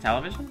Japanese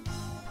television?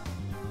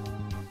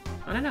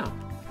 I don't know.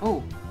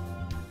 Oh.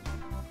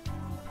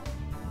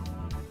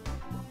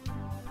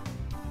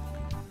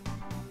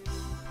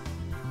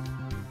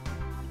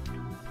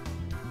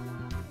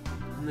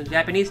 Does the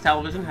Japanese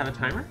television have a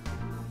timer?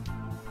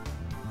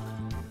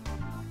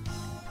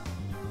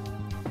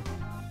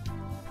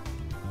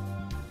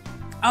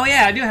 Oh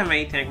yeah, I do have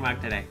my tank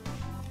mug today.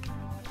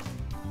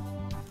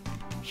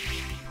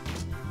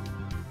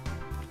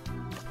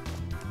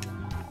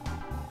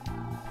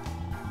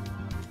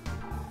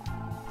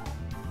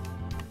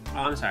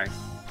 Oh, I'm sorry.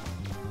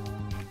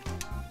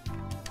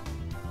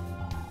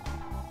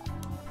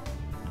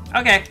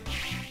 Okay.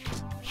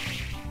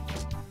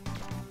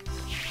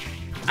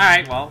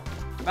 Alright, well,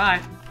 goodbye.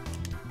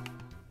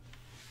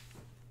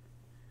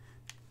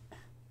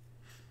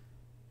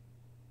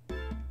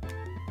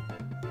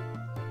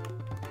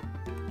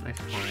 That's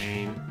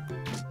fine.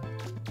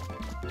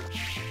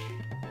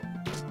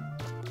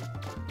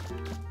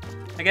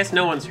 I guess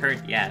no one's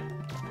hurt yet.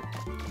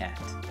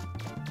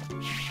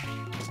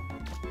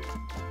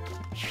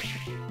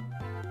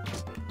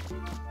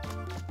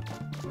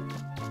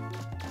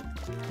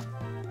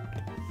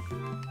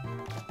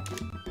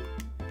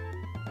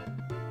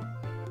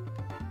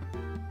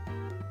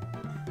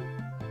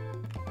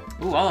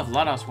 Ooh, all of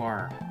Lodos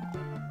War.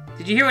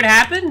 Did you hear what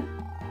happened?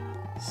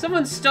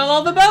 Someone stole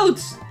all the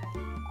boats!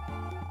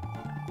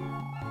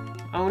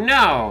 Oh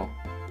no!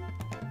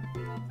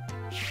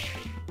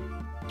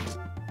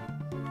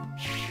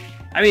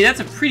 I mean,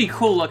 that's a pretty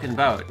cool looking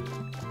boat.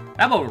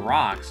 That boat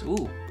rocks.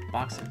 Ooh,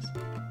 boxes.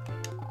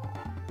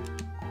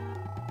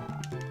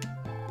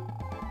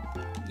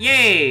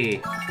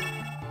 Yay!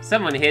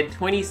 Someone hid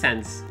 20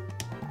 cents.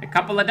 A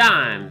couple of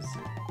dimes.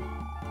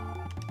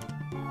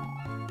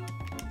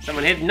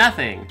 Someone hid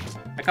nothing.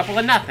 A couple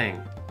of nothing.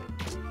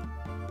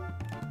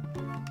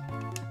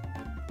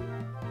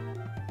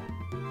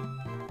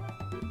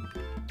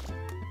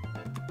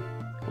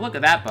 Look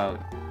at that boat.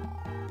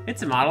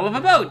 It's a model of a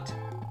boat.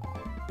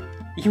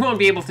 You won't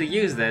be able to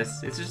use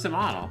this. It's just a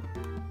model.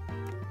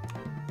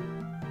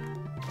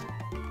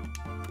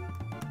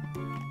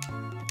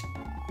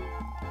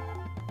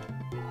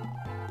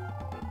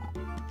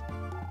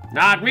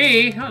 Not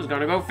me. I was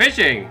gonna go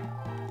fishing.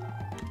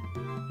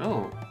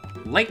 Oh.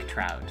 Lake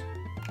trout.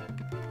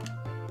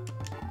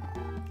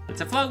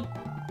 It's afloat.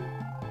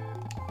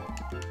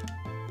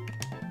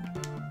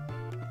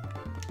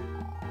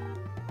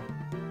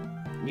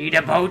 Need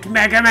a boat,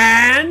 Mega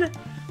Man?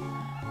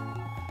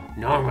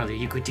 Normally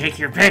you could take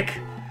your pick,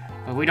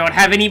 but we don't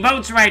have any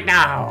boats right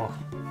now.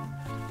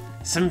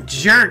 Some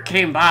jerk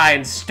came by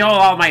and stole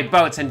all my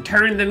boats and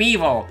turned them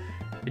evil.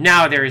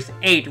 Now there's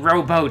 8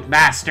 rowboat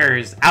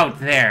masters out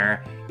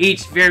there,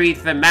 each very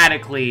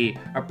thematically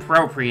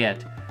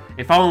appropriate.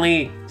 If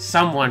only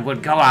someone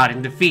would go out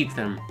and defeat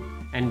them,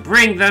 and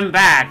bring them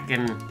back,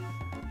 and...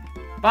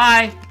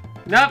 Bye!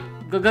 Nope,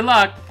 good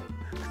luck.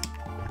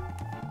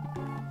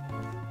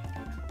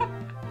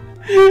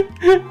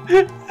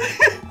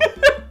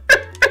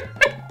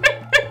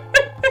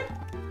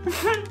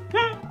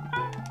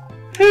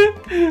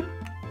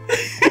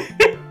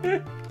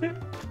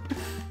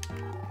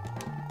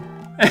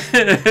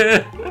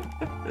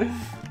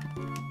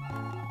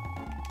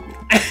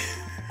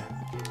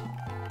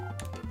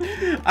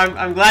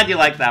 I'm glad you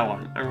like that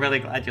one. I'm really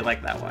glad you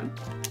like that one.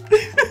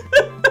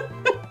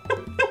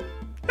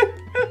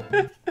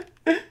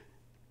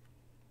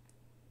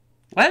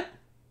 What?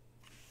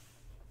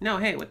 No,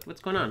 hey,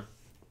 what's going on?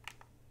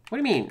 What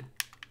do you mean?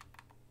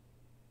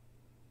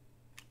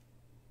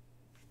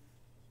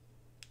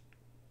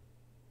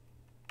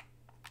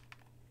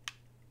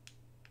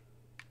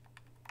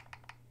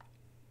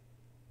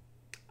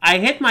 I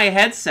hit my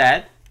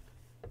headset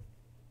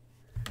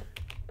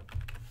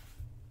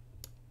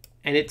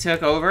and it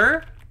took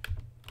over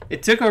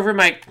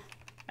my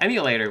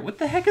emulator. What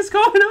the heck is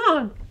going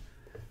on?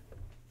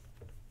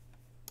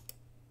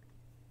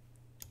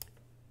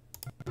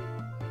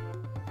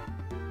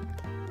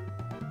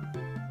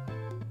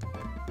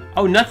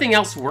 Oh, nothing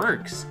else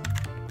works.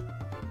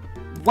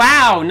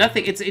 Wow,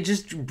 nothing. It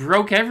just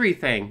broke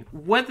everything.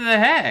 What the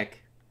heck?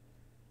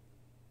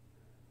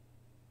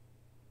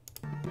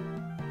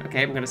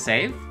 Okay, I'm gonna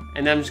save,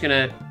 and then I'm just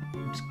gonna...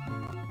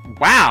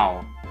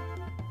 Wow!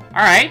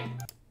 Alright.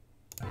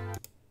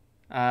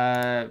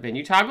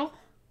 Menu toggle?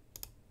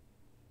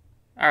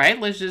 Alright,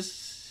 let's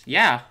just...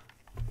 Yeah.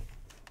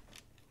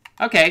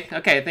 Okay,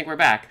 I think we're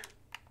back.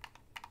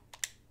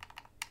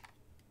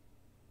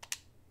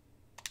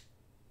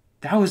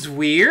 That was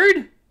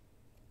weird?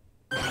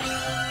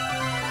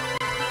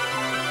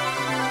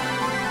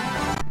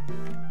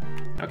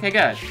 Okay,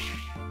 good.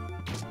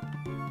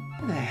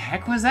 What the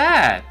heck was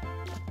that?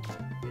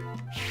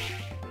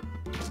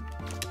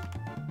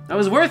 That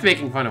was worth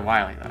making fun of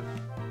Wily, though.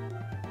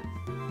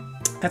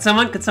 Could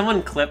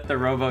someone clip the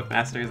Rowboat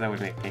Masters? That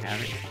would make me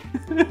happy.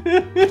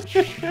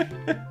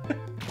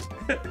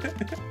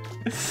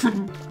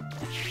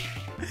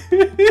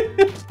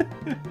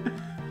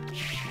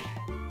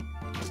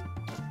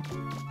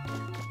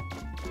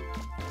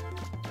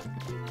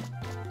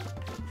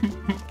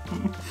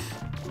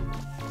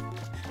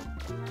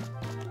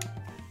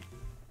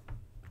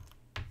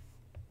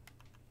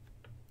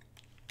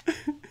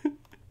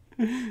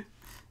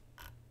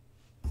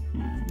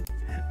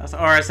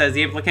 Aura says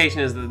the implication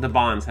is that the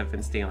Bonds have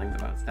been stealing the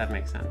votes. That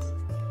makes sense.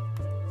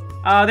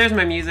 Oh, there's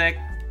my music.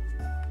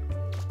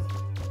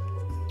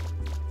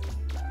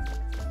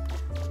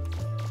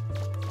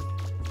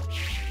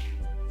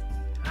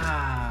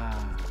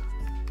 Ah.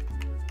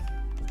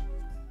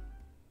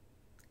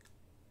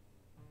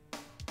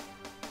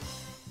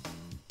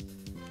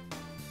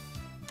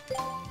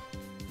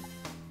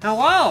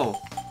 Hello!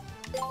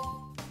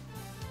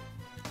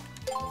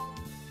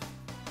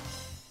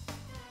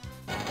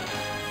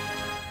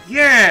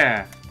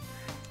 Yeah!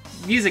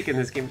 Music in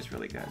this game is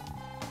really good.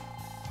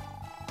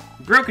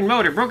 Broken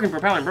motor, broken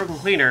propeller, broken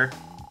cleaner.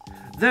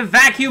 The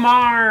vacuum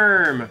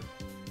arm!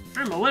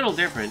 I'm a little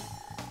different.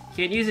 You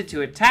can't use it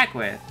to attack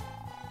with,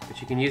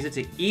 but you can use it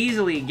to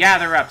easily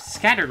gather up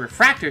scattered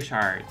refractor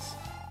shards.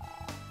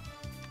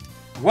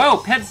 Whoa,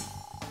 pets!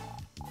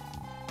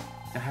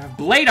 I have a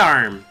blade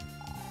arm!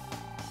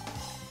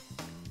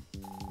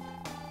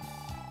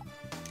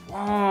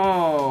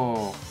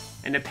 Whoa!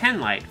 And a pen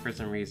light for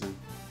some reason.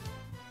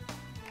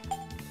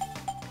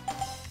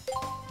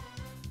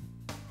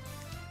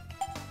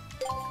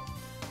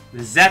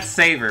 The Zeth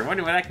Saver.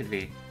 Wonder what that could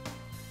be.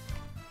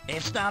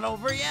 It's not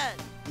over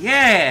yet.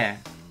 Yeah!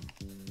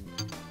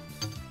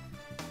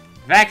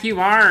 Vacuum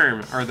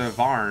arm, or the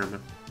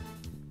Varm.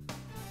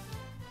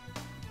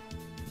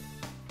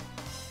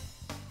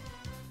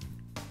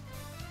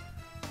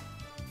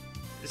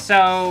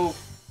 So...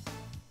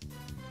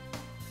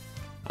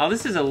 Oh,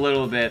 this is a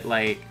little bit,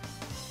 like,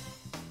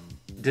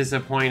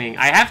 disappointing.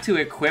 I have to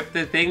equip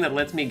the thing that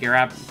lets me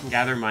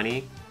gather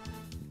money.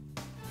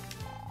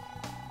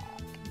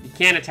 You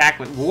can't attack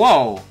with...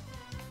 Whoa!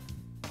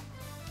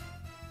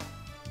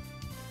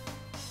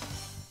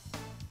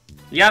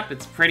 Yep,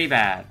 it's pretty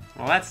bad.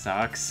 Well, that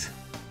sucks.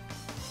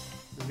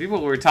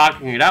 People were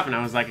talking it up and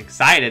I was, like,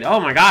 excited. Oh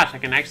my gosh, I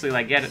can actually,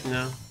 like, get it.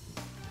 No.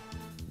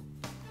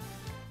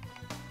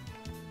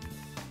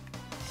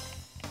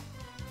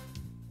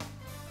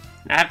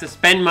 I have to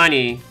spend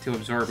money to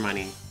absorb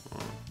money.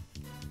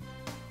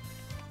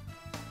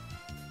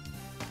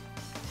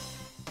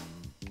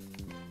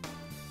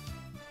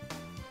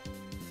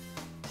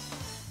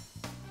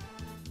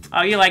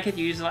 Oh, you like it?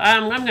 You usually...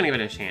 I'm gonna give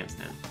it a chance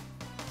then.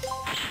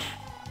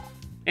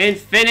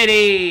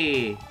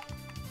 Infinity!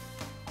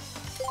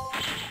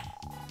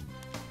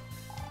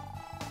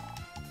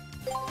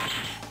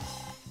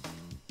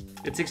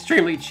 It's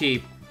extremely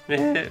cheap.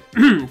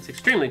 It's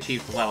extremely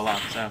cheap to level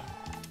up, so...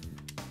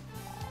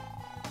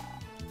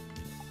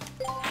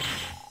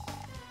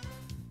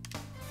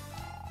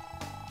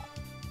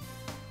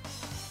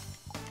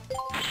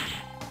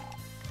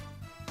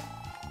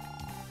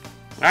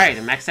 Alright,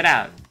 then max it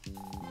out.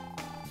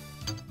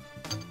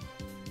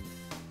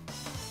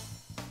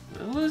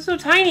 Oh, it's so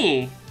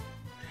tiny.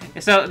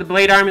 So the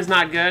blade arm is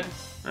not good,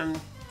 I'm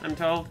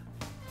told.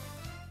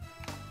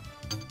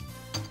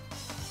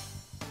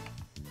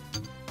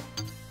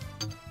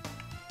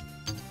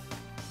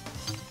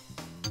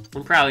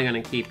 I'm probably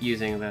gonna keep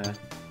using the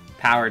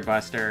Powered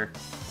Buster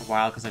a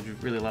while because I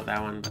really love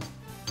that one. But...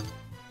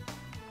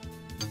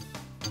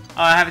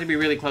 Oh, I have to be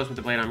really close with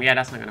the blade arm. Yeah,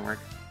 that's not gonna work.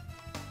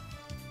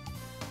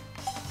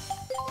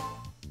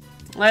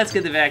 Let's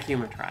give the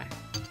vacuum a try.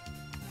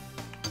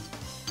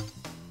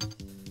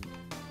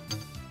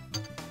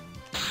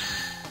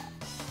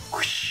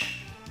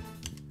 Whoosh.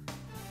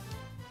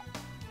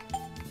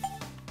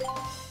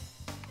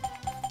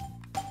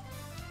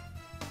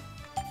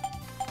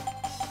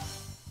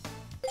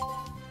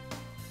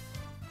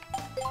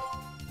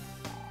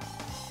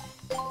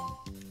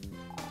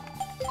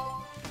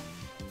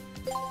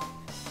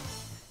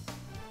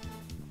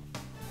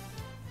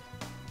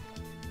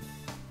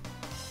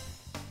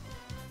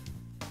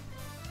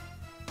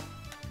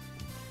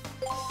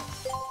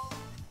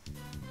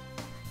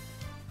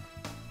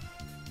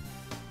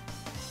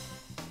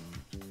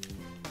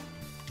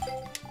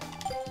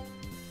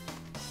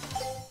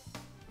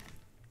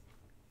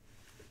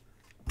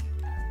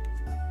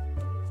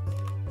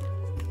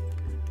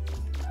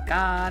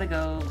 Gotta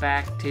go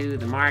back to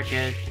the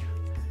market.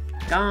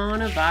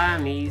 Gonna buy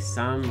me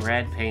some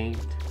red paint.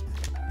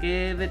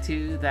 Give it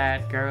to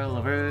that girl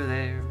over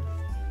there.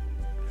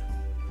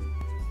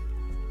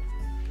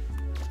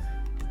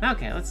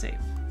 Okay, let's see.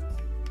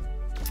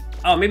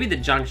 Oh, maybe the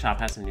junk shop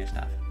has some new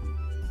stuff.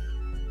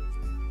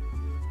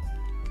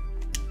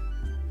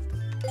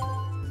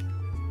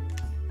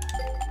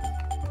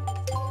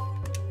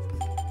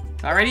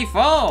 It's already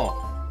full.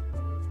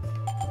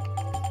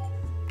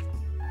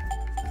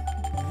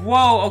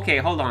 Whoa, okay,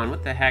 hold on.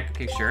 What the heck?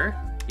 Okay, sure.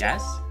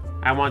 Yes.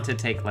 I want to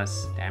take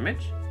less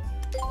damage.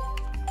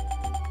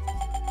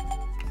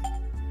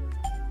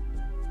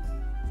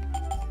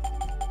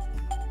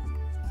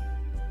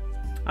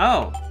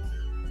 Oh.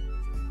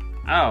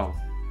 Oh.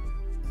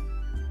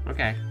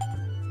 Okay.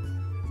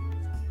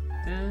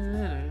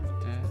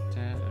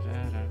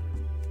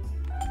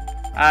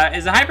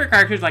 Is the hyper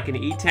cartridge like an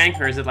E-tank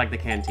or is it like the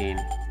canteen?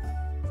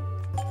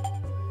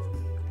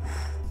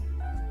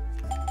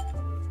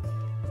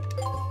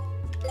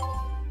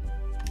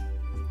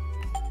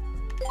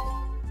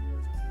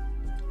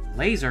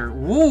 Laser.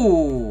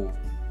 Woo!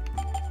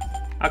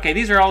 Okay,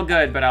 these are all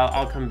good, but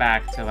I'll come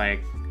back to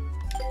like...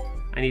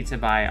 I need to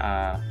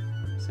buy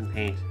some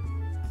paint.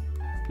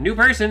 New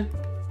person.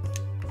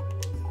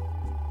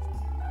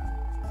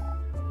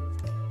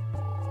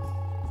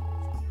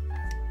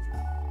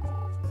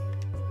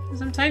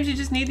 Sometimes you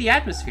just need the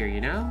atmosphere,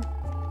 you know?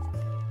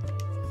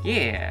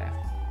 Yeah.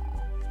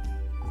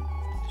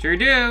 Sure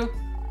do.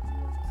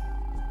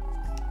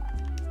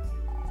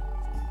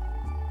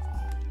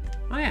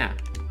 Oh yeah.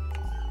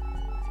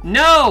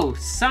 No!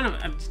 Son of...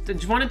 I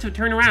just wanted to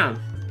turn around.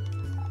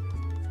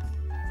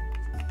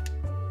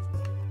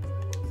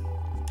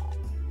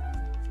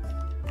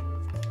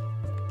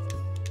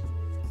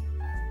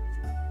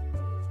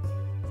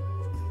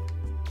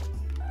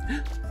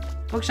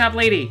 Bookshop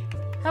lady.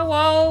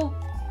 Hello!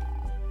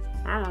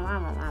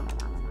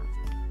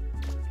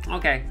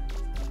 Okay.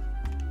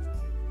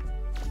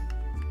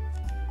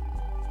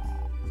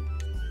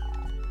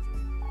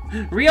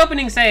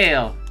 Reopening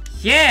sale!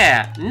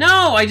 Yeah!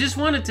 No! I just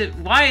wanted to...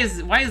 Why is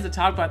the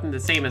talk button the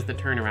same as the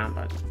turnaround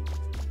button?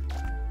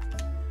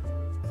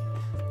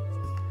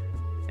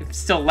 I'm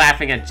still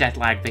laughing at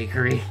Jetlag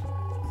Bakery.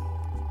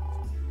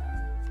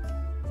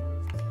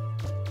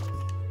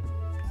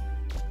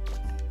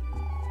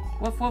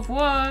 Woof, woof,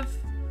 woof!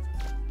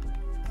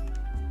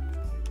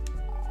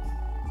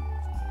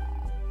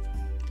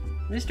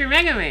 Mr.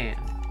 Mega Man!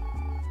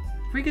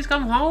 Freak has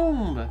come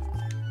home!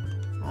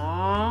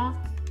 Aww.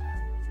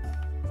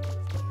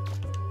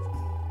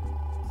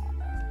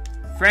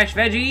 Fresh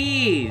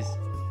veggies!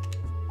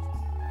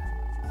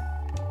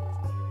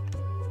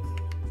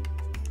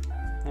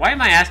 Why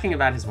am I asking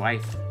about his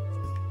wife?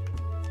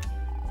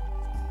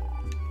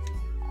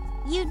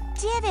 You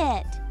did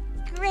it!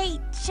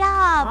 Great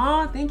job!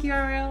 Aw, thank you,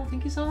 Ariel.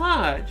 Thank you so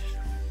much.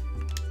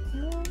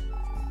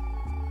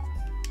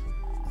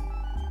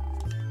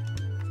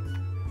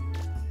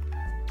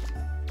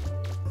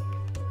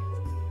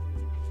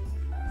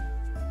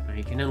 Now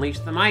you can unleash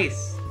the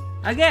mice.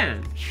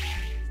 Again!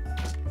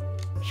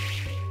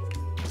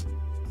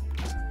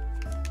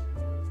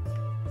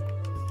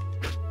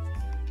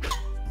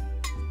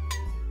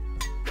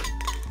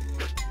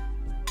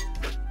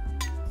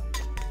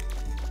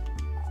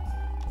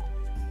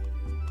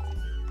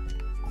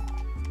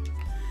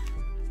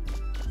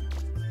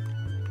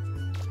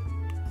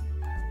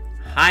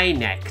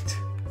 High-necked.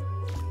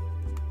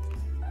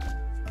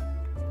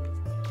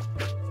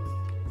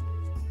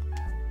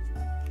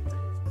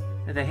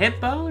 The hip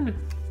bone?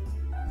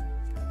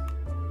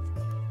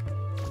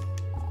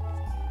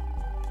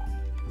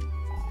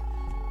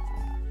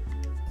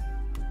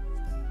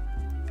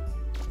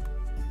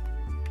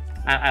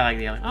 I like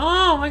the yelling.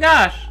 Oh my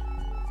gosh!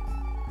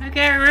 I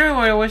can't remember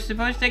what I was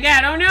supposed to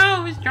get. Oh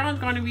no! Miss John's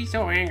going to be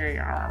so angry.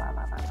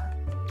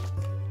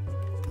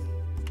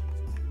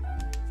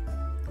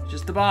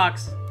 Just the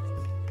box.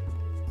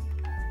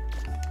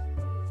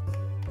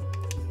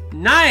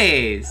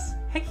 Nice!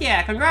 Heck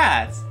yeah,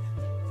 congrats!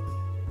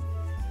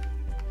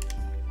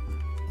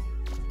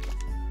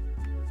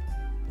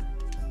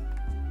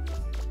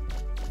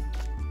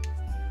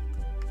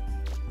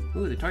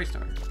 Ooh, the toy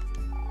store.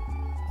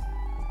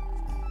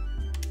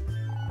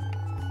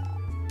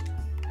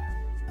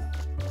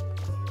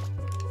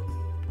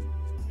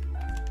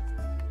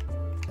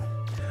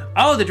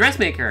 Oh, the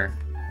dressmaker!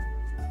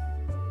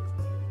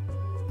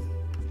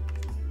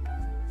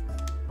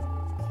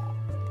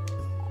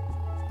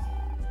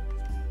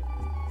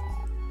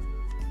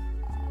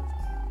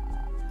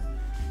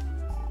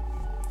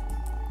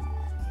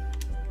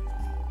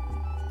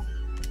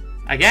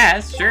 I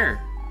guess, sure.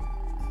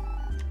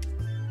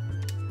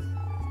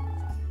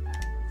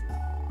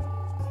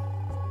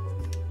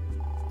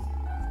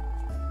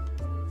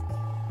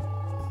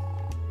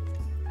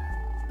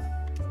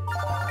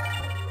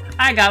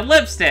 I got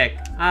lipstick!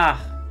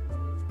 Ah,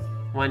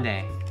 one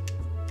day.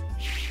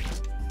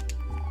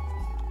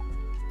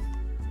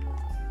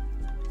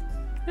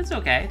 It's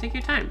okay, take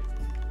your time.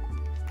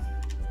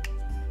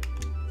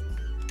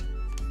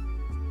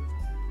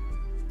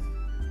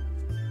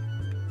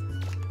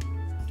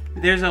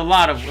 There's a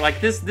lot of,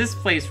 like, this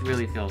place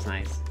really feels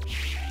nice.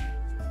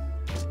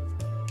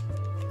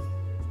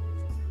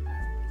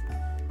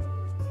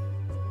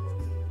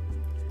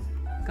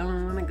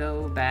 Gonna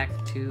go back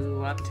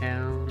to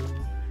Uptown.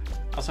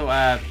 Also,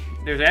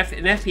 there's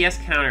an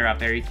FPS counter out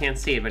there. You can't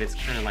see it, but it's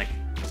kind of like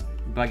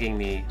bugging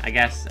me. I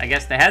guess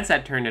the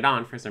headset turned it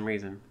on for some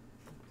reason.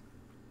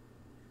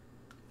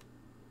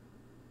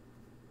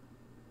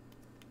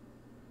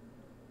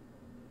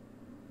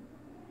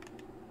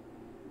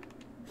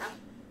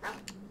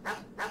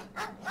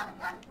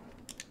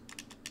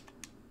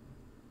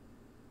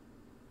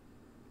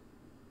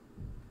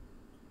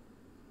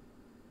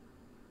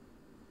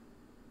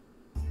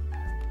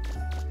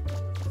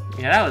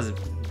 Yeah, that was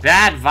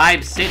Bad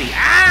Vibe City.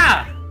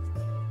 Ah!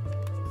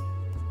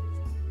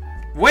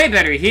 Way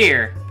better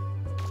here.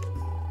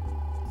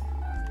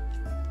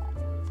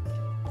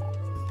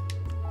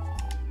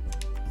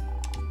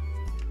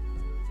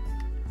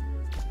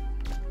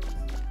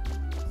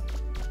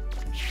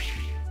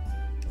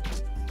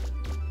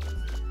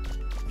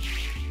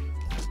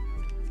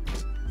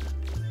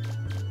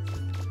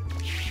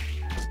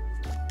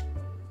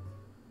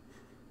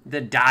 The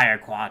Dire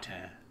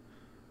Quarter.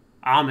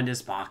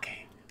 Ominous barking.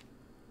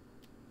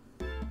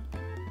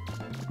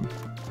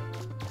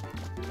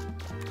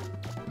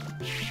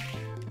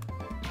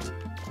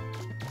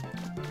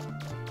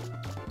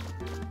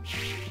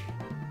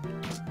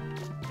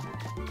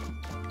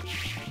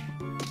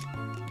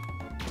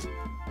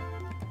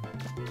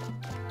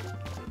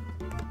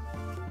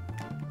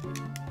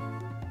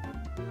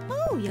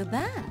 Oh, you're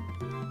back.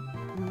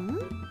 Hmm?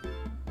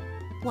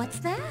 What's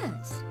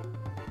that?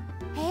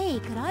 Hey,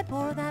 could I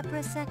borrow that for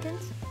a second?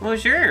 Well,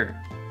 sure.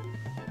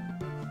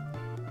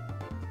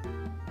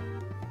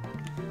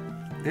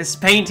 This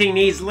painting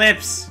needs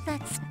lips.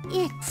 That's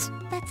it.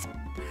 That's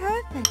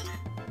perfect.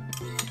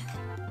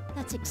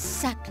 That's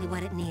exactly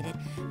what it needed.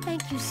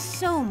 Thank you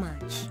so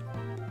much.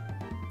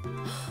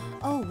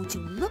 Oh, would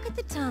you look at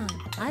the time?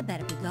 I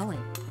better be going.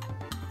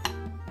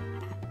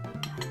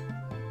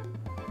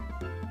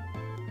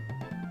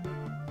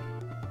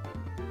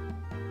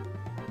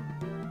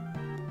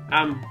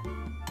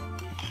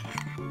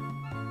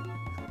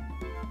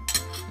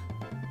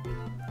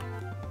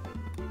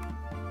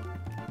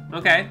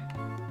 Okay.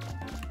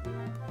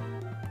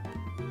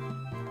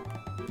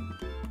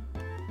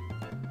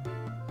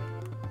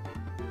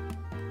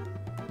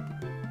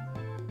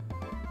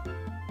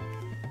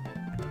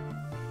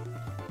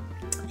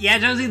 Yeah,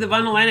 Josie, the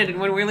bundle ended and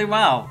went really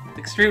well.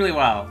 Extremely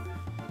well.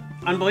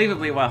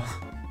 Unbelievably well.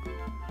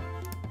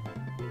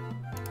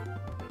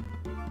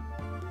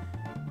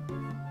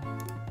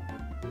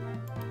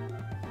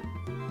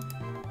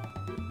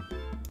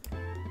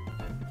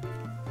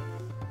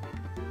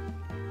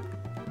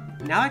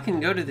 Now I can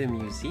go to the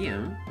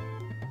museum.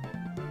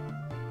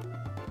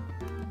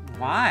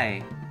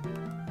 Why?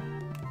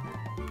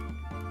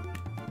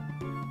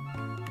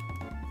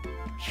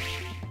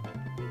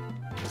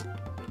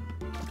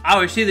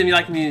 Oh, is she the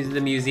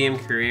the museum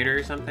curator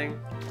or something?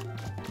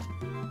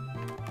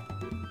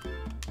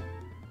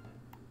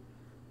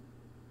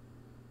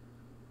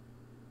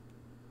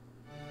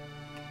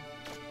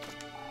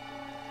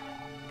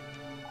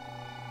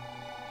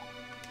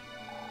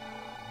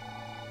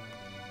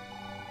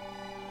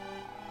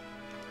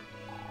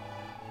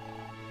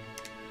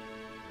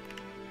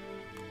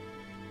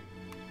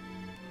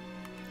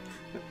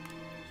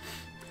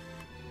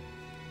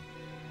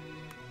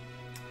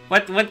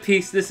 What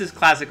piece? This is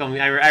classical.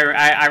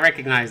 I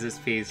recognize this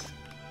piece.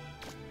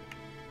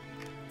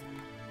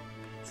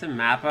 It's a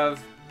map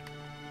of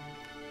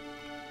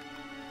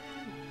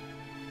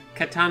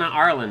Katana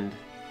Ireland.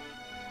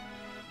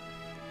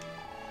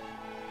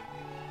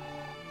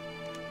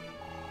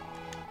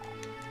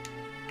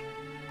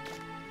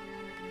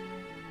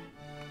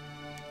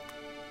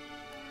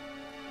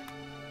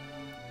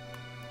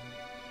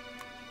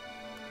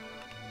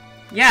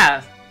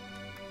 Yeah.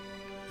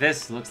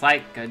 This looks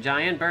like a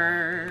giant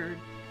bird.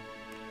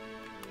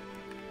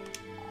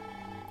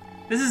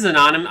 This is an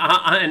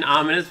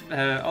ominous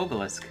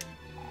obelisk.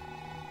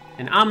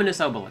 An ominous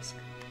obelisk.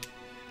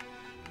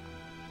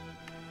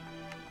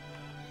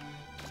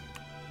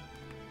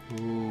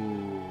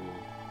 Ooh.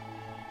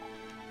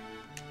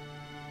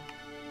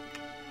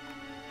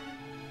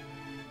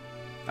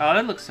 Oh,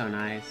 that looks so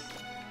nice.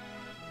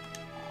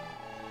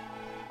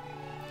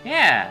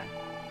 Yeah.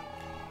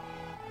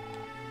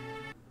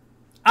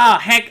 Oh,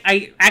 heck,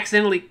 I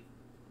accidentally...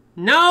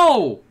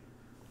 No!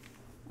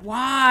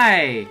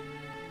 Why?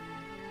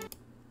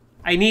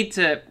 I need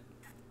to...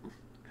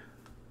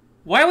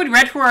 Why would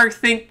RetroArch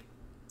think...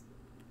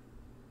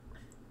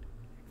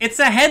 It's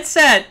a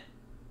headset!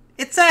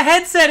 It's a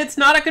headset! It's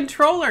not a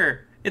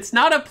controller! It's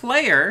not a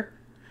player!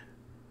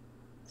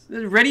 It's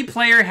a Ready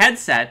Player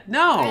headset.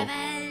 No!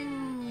 Revenge.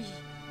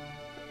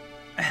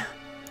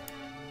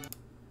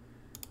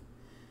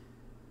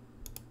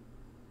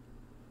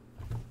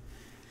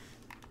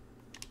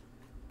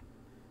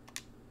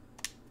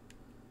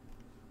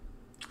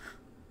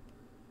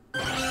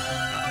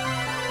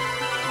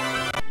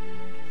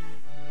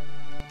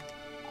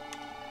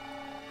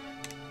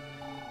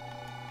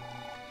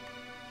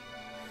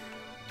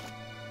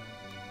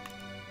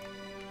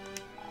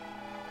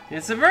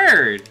 It's a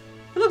bird!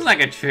 It looks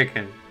like a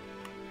chicken.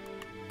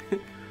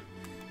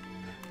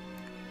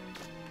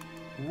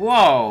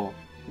 Whoa.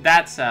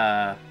 That's,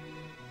 Found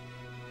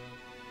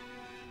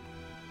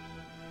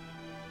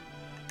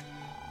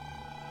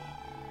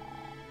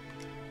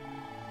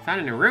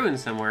in a ruin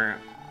somewhere.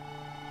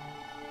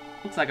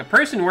 Looks like a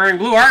person wearing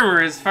blue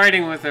armor is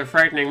fighting with a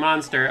frightening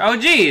monster. Oh,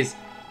 geez!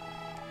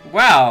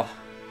 Well.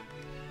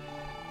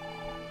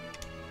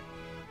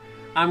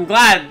 I'm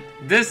glad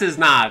this is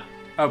not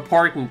a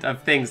portent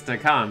of things to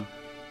come.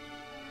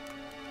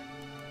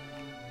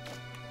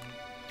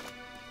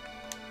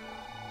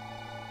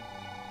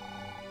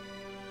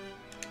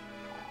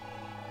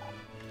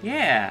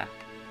 Yeah.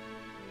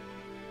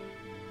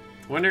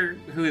 Wonder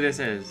who this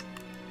is.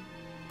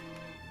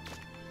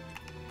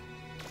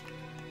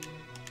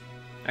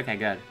 Okay,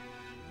 good.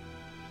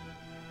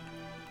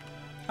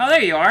 Oh,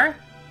 there you are.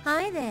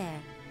 Hi there.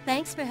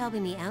 Thanks for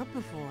helping me out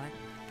before.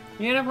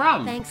 Yeah, no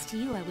problem. Thanks to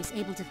you, I was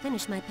able to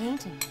finish my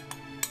painting.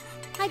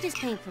 I just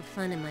paint for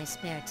fun in my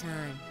spare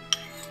time.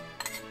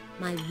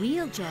 My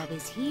real job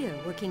is here,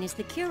 working as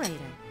the curator.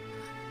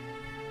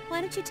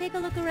 Why don't you take a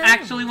look around?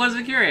 Actually was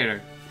a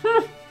curator.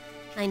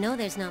 I know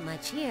there's not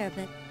much here,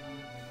 but...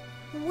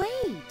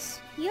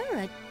 Wait! You're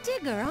a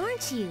digger,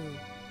 aren't you?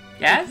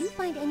 Yes? If you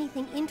find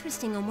anything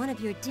interesting on one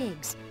of your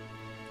digs,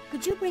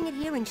 could you bring it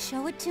here and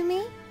show it to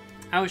me?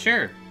 Oh,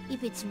 sure.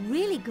 If it's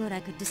really good,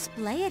 I could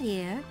display it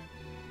here.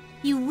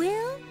 You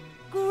will?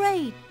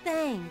 Great,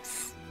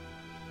 thanks.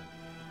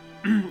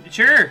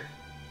 Sure.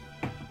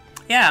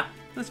 Yeah,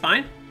 that's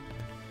fine.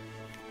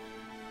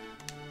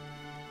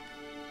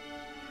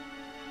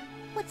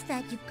 What's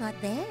that you've got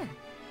there?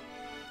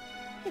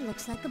 It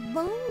looks like a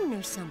bone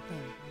or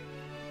something.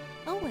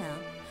 Oh well,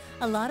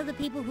 a lot of the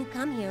people who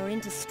come here are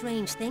into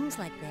strange things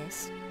like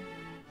this.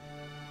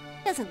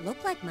 Doesn't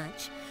look like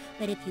much,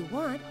 but if you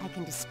want, I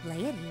can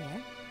display it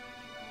here.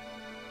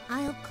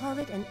 I'll call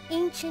it an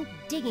ancient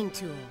digging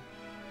tool.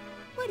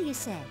 What do you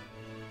say?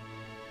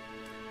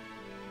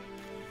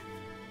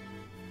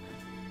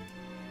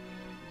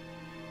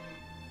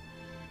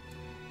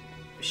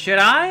 Should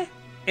I?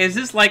 Is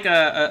this like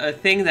a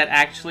thing that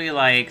actually,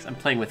 like... I'm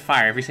playing with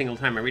fire every single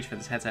time I reach for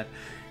this headset.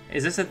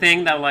 Is this a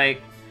thing that,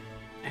 like,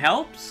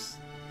 helps?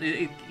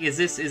 Is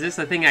this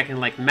a thing I can,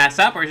 like, mess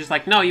up? Or is it just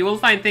like, no, you will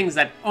find things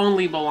that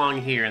only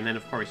belong here, and then,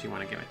 of course, you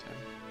want to give it to him.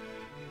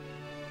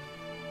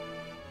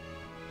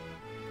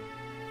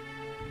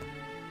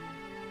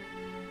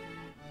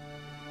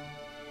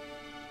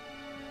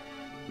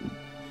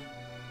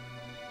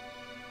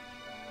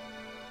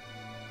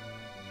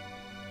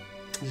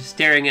 Just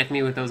staring at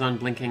me with those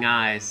unblinking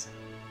eyes.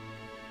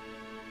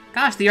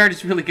 Gosh, the art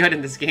is really good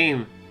in this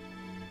game.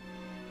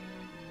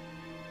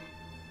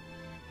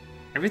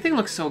 Everything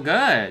looks so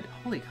good.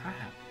 Holy crap.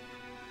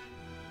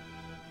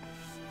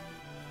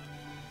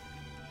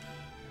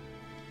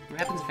 What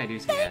happens if I do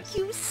say yes? Thank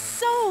you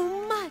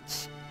so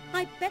much!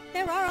 I bet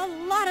there are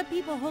a lot of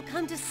people who'll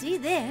come to see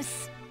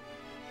this.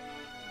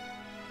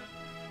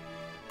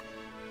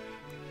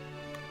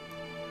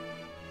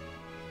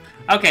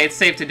 Okay, it's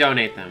safe to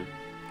donate them.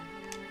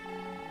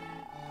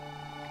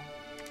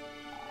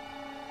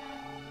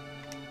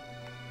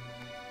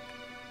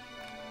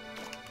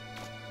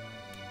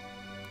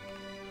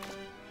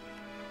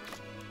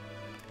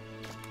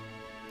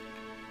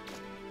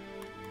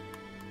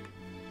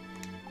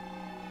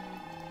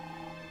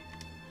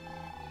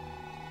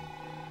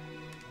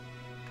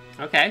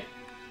 Okay.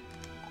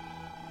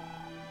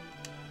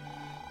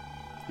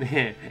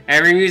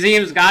 Every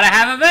museum's gotta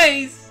have a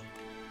vase!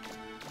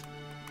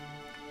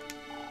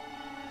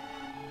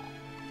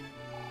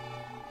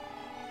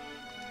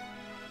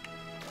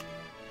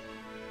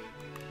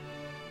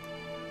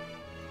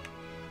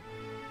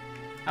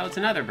 Oh, it's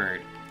another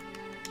bird.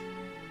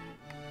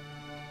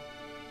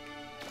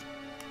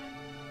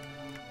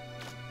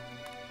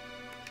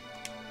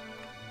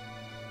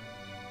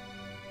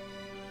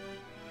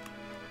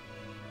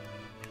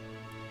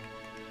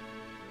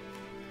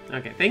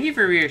 Okay, thank you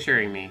for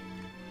reassuring me.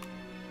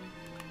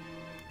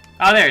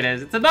 Oh, there it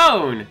is. It's a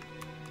bone!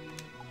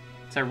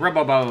 It's a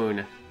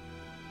rubber-bone.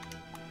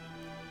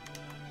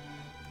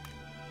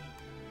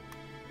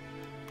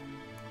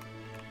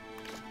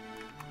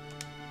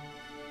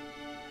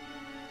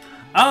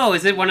 Oh,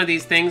 is it one of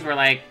these things where,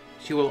 like,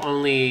 she will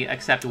only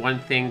accept one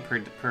thing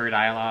per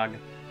dialogue?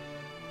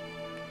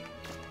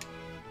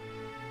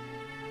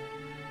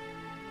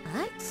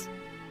 What?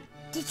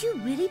 Did you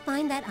really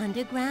find that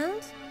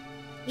underground?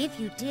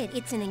 If you did,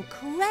 it's an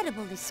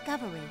incredible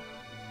discovery.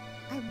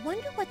 I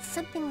wonder what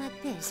something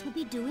like this would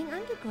be doing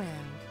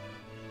underground.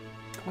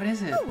 What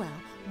is it? Oh well,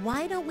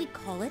 why don't we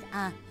call it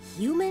a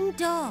human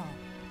doll?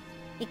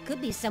 It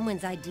could be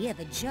someone's idea of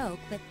a joke,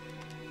 but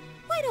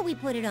why don't we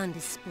put it on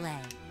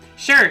display?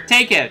 Sure,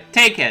 take it,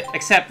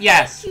 except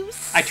yes, Thank you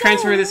I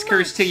transfer so this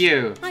curse to much.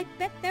 you. I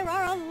bet there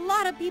are a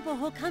lot of people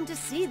who'll come to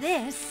see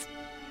this.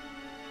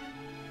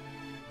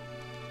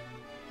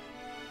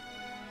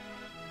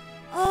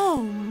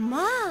 Oh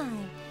my!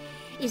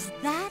 Is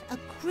that a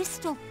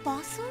crystal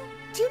fossil?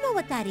 Do you know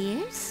what that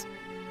is?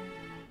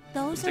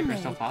 Those It's a are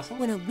crystal made fossil?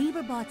 when a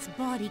Reaverbot's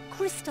body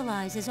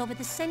crystallizes over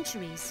the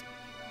centuries.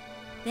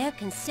 They're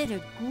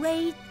considered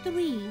Grade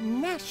 3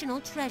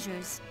 national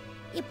treasures.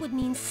 It would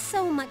mean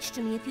so much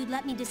to me if you'd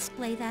let me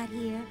display that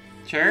here.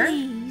 Sure?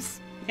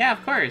 Please. Yeah,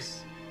 of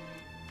course.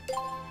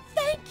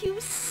 Thank you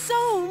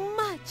so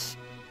much.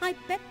 I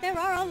bet there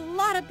are a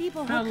lot of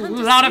people who A come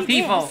to lot see of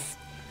people. this.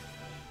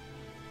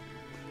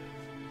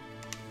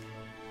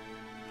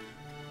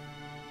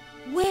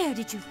 Where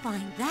did you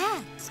find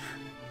that?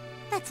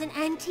 That's an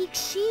antique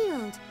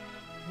shield.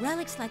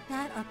 Relics like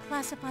that are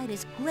classified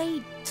as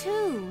Grade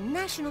 2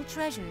 national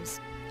treasures.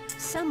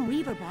 Some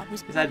Reaverbot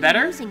was Is that probably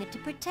better? using it to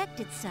protect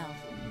itself.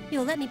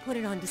 You'll let me put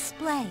it on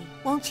display,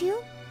 won't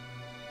you?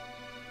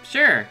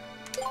 Sure.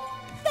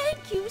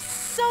 Thank you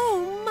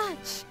so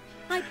much.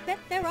 I bet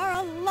there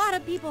are a lot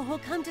of people who'll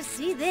come to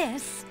see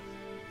this.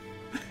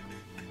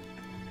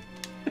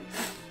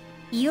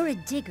 You're a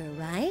digger,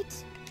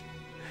 right?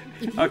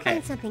 If you Okay.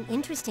 find something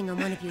interesting on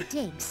one of your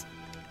digs,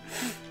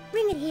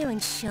 bring it here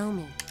and show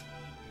me.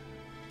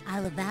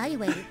 I'll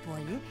evaluate it for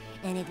you,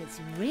 and if it's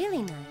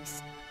really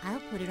nice, I'll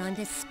put it on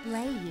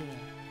display here.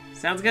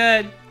 Sounds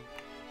good.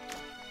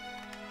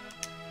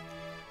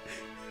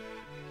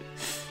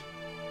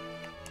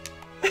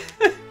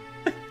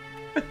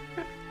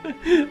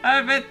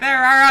 I bet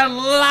there are a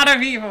lot of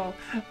people.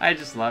 I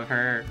just love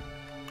her.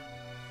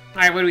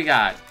 Alright, what do we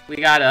got? We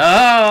got,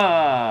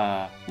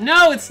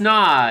 no, it's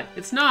not.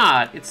 It's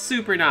not. It's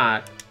super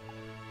not.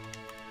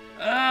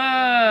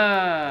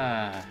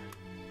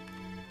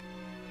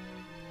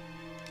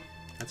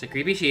 That's a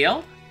creepy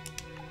shield.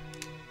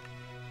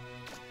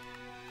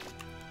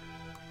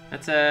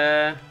 That's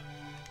a...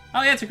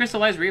 Oh yeah, it's a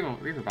crystallized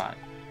Reaverbot.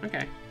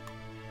 Okay.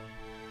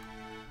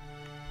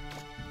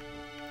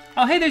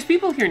 Oh hey, there's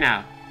people here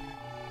now.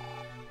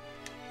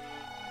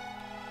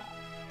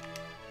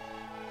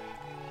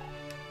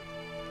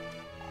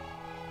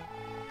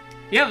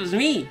 Yeah, it was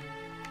me.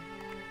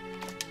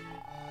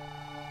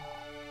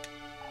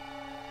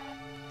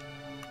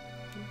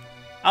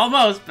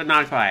 Almost, but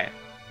not quite.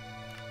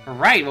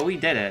 Alright, well we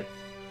did it.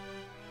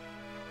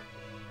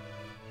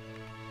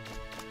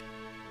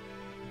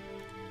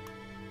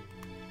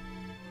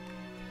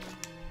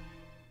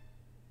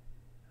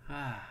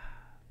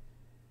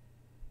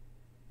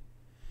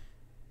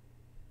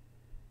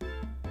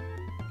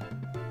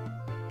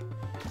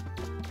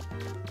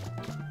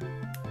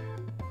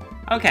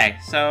 Okay,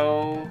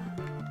 so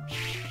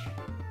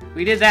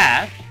we did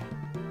that.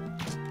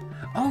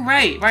 Oh,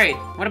 right.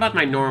 What about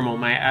my normal,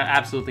 my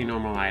absolutely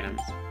normal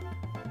items?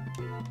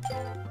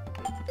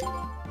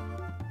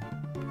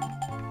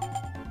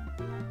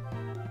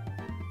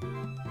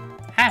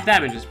 Half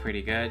damage is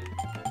pretty good.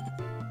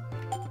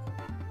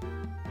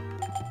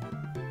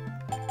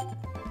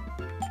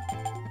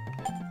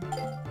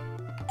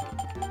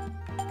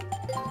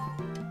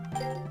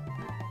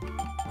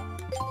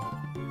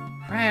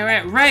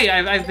 Right.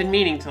 I've been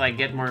meaning to like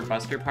get more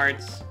Buster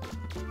parts.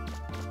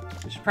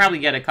 I should probably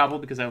get a couple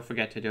because I'll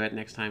forget to do it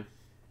next time.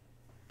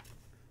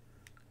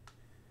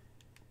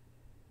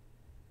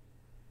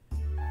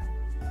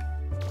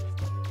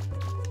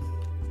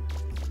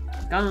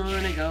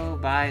 Gonna go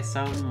buy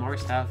some more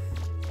stuff.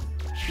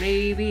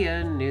 Maybe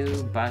a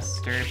new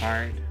Buster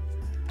part.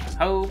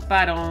 Hope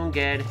I don't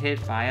get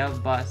hit by a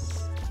bus.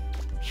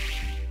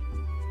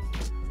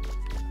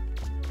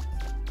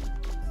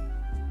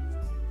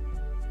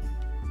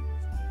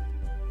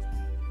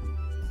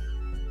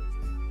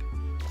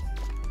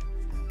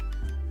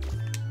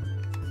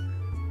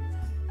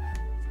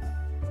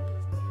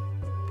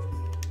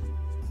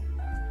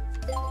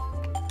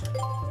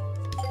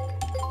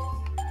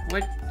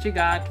 What you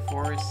got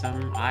for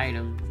some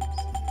items?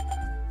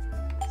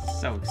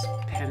 So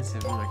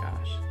expensive, oh my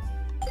gosh.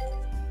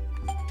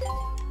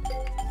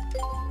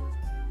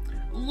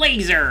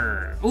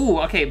 Laser! Ooh,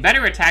 okay,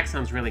 better attack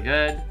sounds really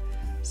good.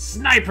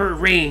 Sniper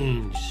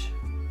range!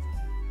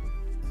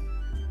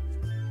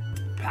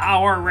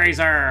 Power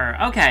Razor!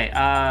 Okay,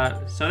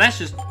 so that's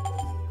just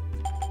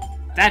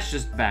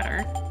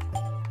better.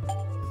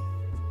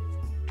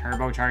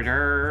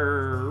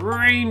 Turbocharger!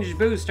 Range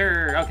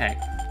booster! Okay.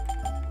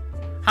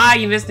 Hi,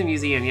 you missed the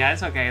museum. Yeah,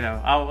 it's okay though.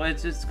 Oh,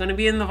 it's gonna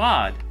be in the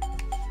VOD.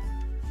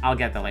 I'll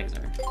get the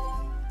laser.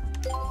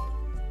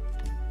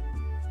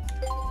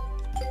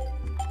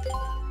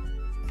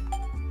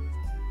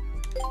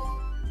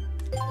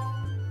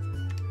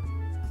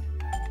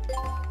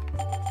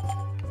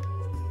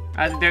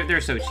 They're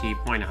so cheap.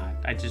 Why not?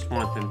 I just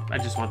want them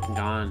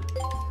gone.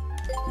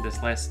 In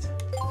this list.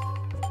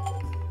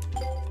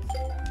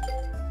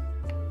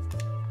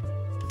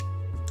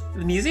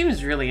 The museum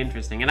is really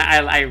interesting, and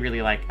I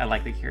really like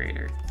the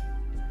curator.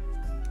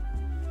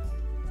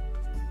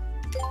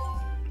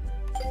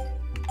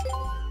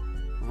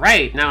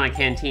 Right, now my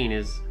canteen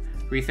is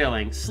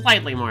refilling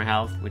slightly more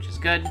health, which is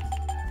good.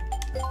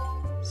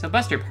 So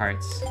Buster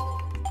parts.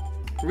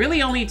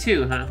 Really only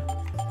 2, huh?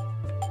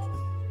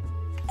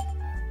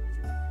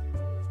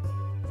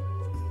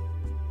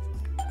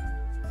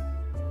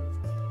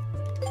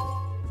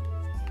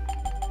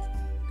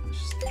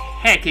 Just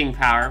hecking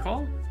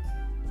powerful.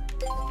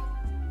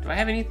 Do I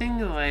have anything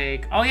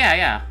like... Oh,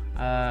 yeah.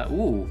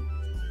 Ooh.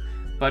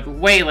 but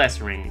way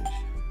less range.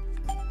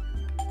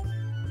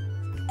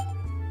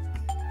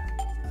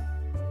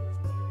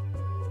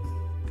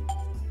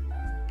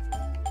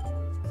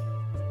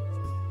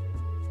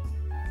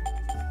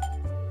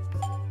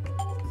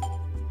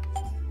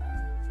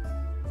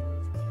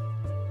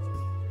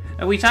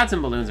 Oh, we shot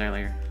some balloons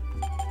earlier.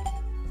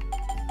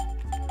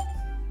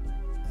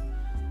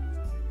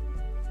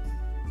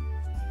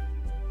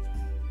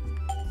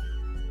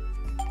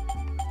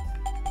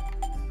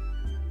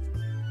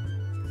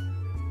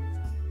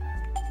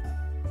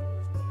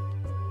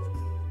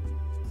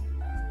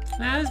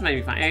 Nah, this might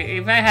be fine.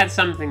 If I had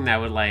something that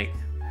would, like,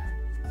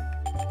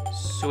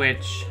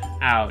 switch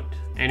out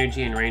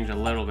energy and range a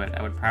little bit,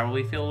 I would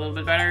probably feel a little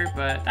bit better,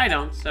 but I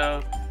don't,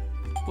 so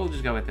we'll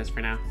just go with this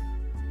for now.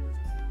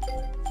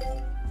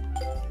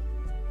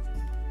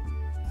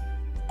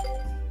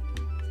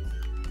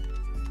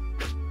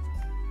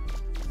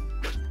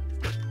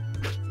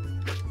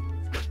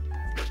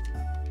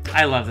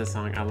 I love this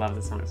song. I love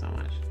this song so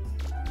much.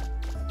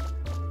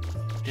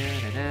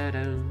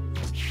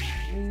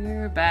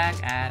 We're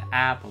back at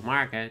Apple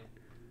Market.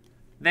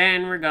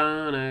 Then we're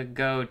gonna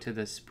go to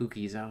the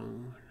spooky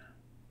zone.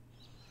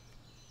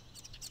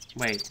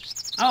 Wait.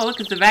 Oh, look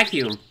at the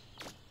vacuum.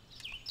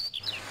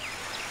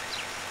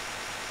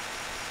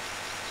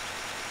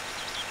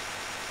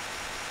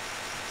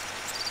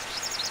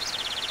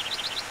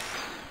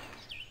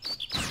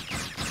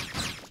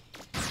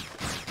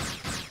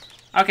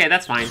 Okay,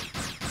 that's fine.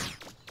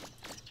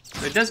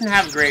 So it doesn't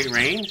have great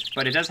range,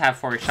 but it does have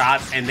 4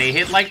 shots, and they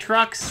hit like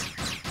trucks.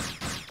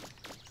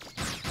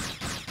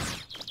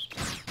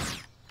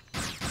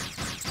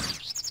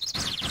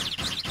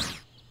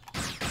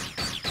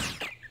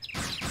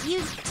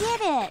 You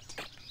did it!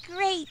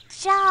 Great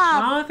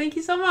job! Oh, thank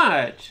you so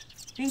much.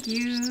 Thank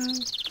you.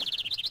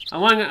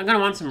 I'm gonna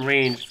want some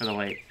range for the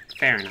lake.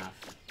 Fair enough.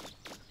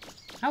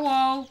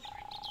 Hello.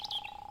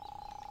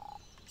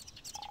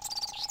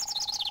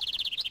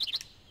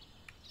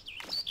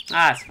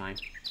 Ah, that's fine.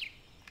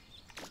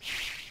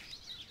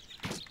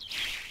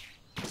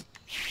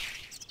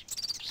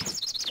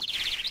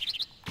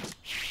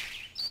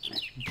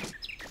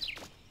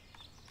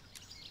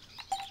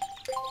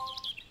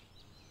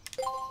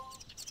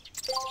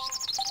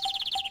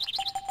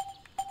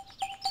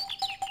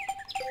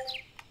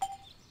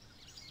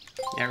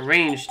 Yeah,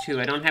 range too.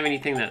 I don't have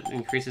anything that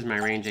increases my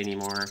range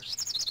anymore.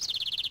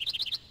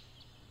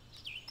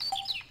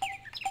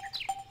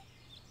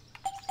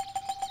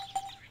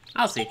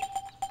 I'll see.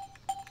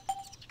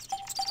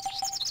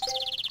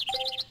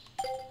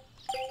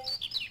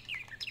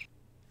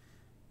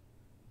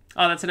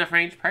 Oh, that's enough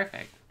range?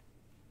 Perfect.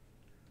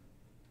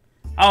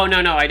 Oh,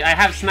 no, I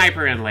have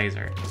sniper and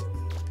laser.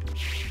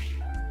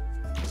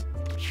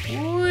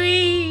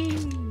 Whee!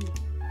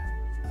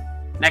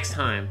 Next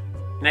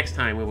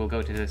time we will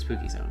go to the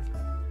spooky zone.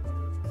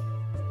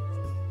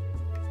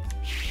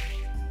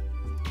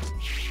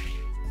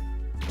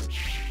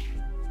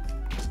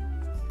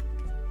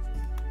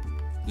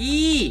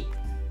 E!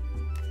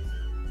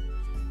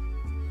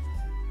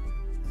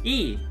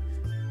 E!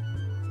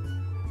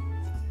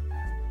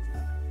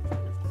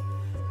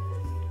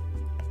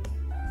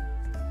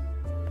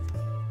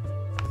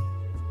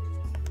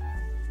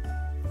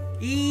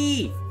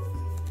 E!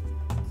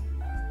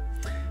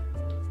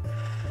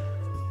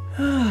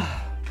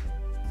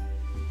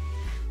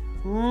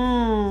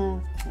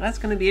 That's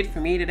gonna be it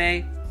for me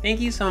today. Thank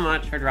you so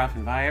much for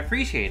dropping by. I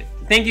appreciate it.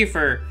 Thank you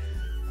for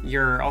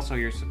your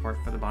support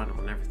for the bundle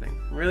and everything.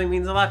 It really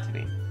means a lot to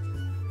me.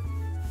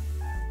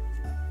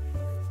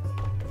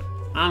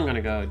 I'm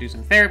gonna go do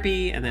some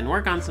therapy and then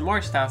work on some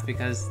more stuff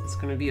because it's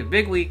gonna be a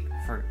big week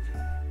for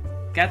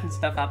getting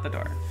stuff out the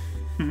door.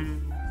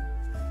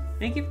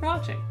 Thank you for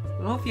watching.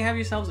 I hope you have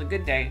yourselves a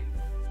good day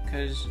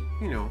because,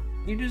 you know,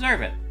 you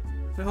deserve it.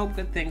 I hope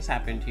good things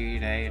happen to you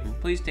today, and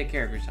please take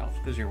care of yourselves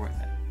because you're worth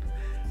it.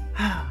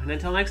 And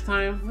until next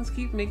time, let's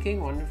keep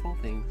making wonderful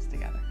things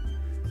together.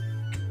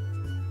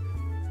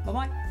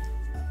 Bye-bye.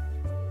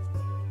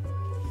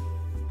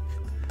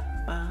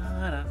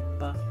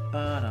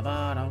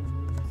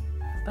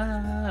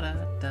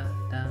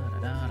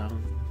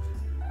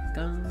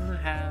 Gonna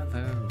have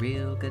a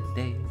real good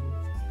day.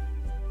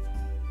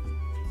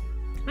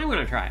 I'm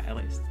gonna try, at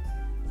least.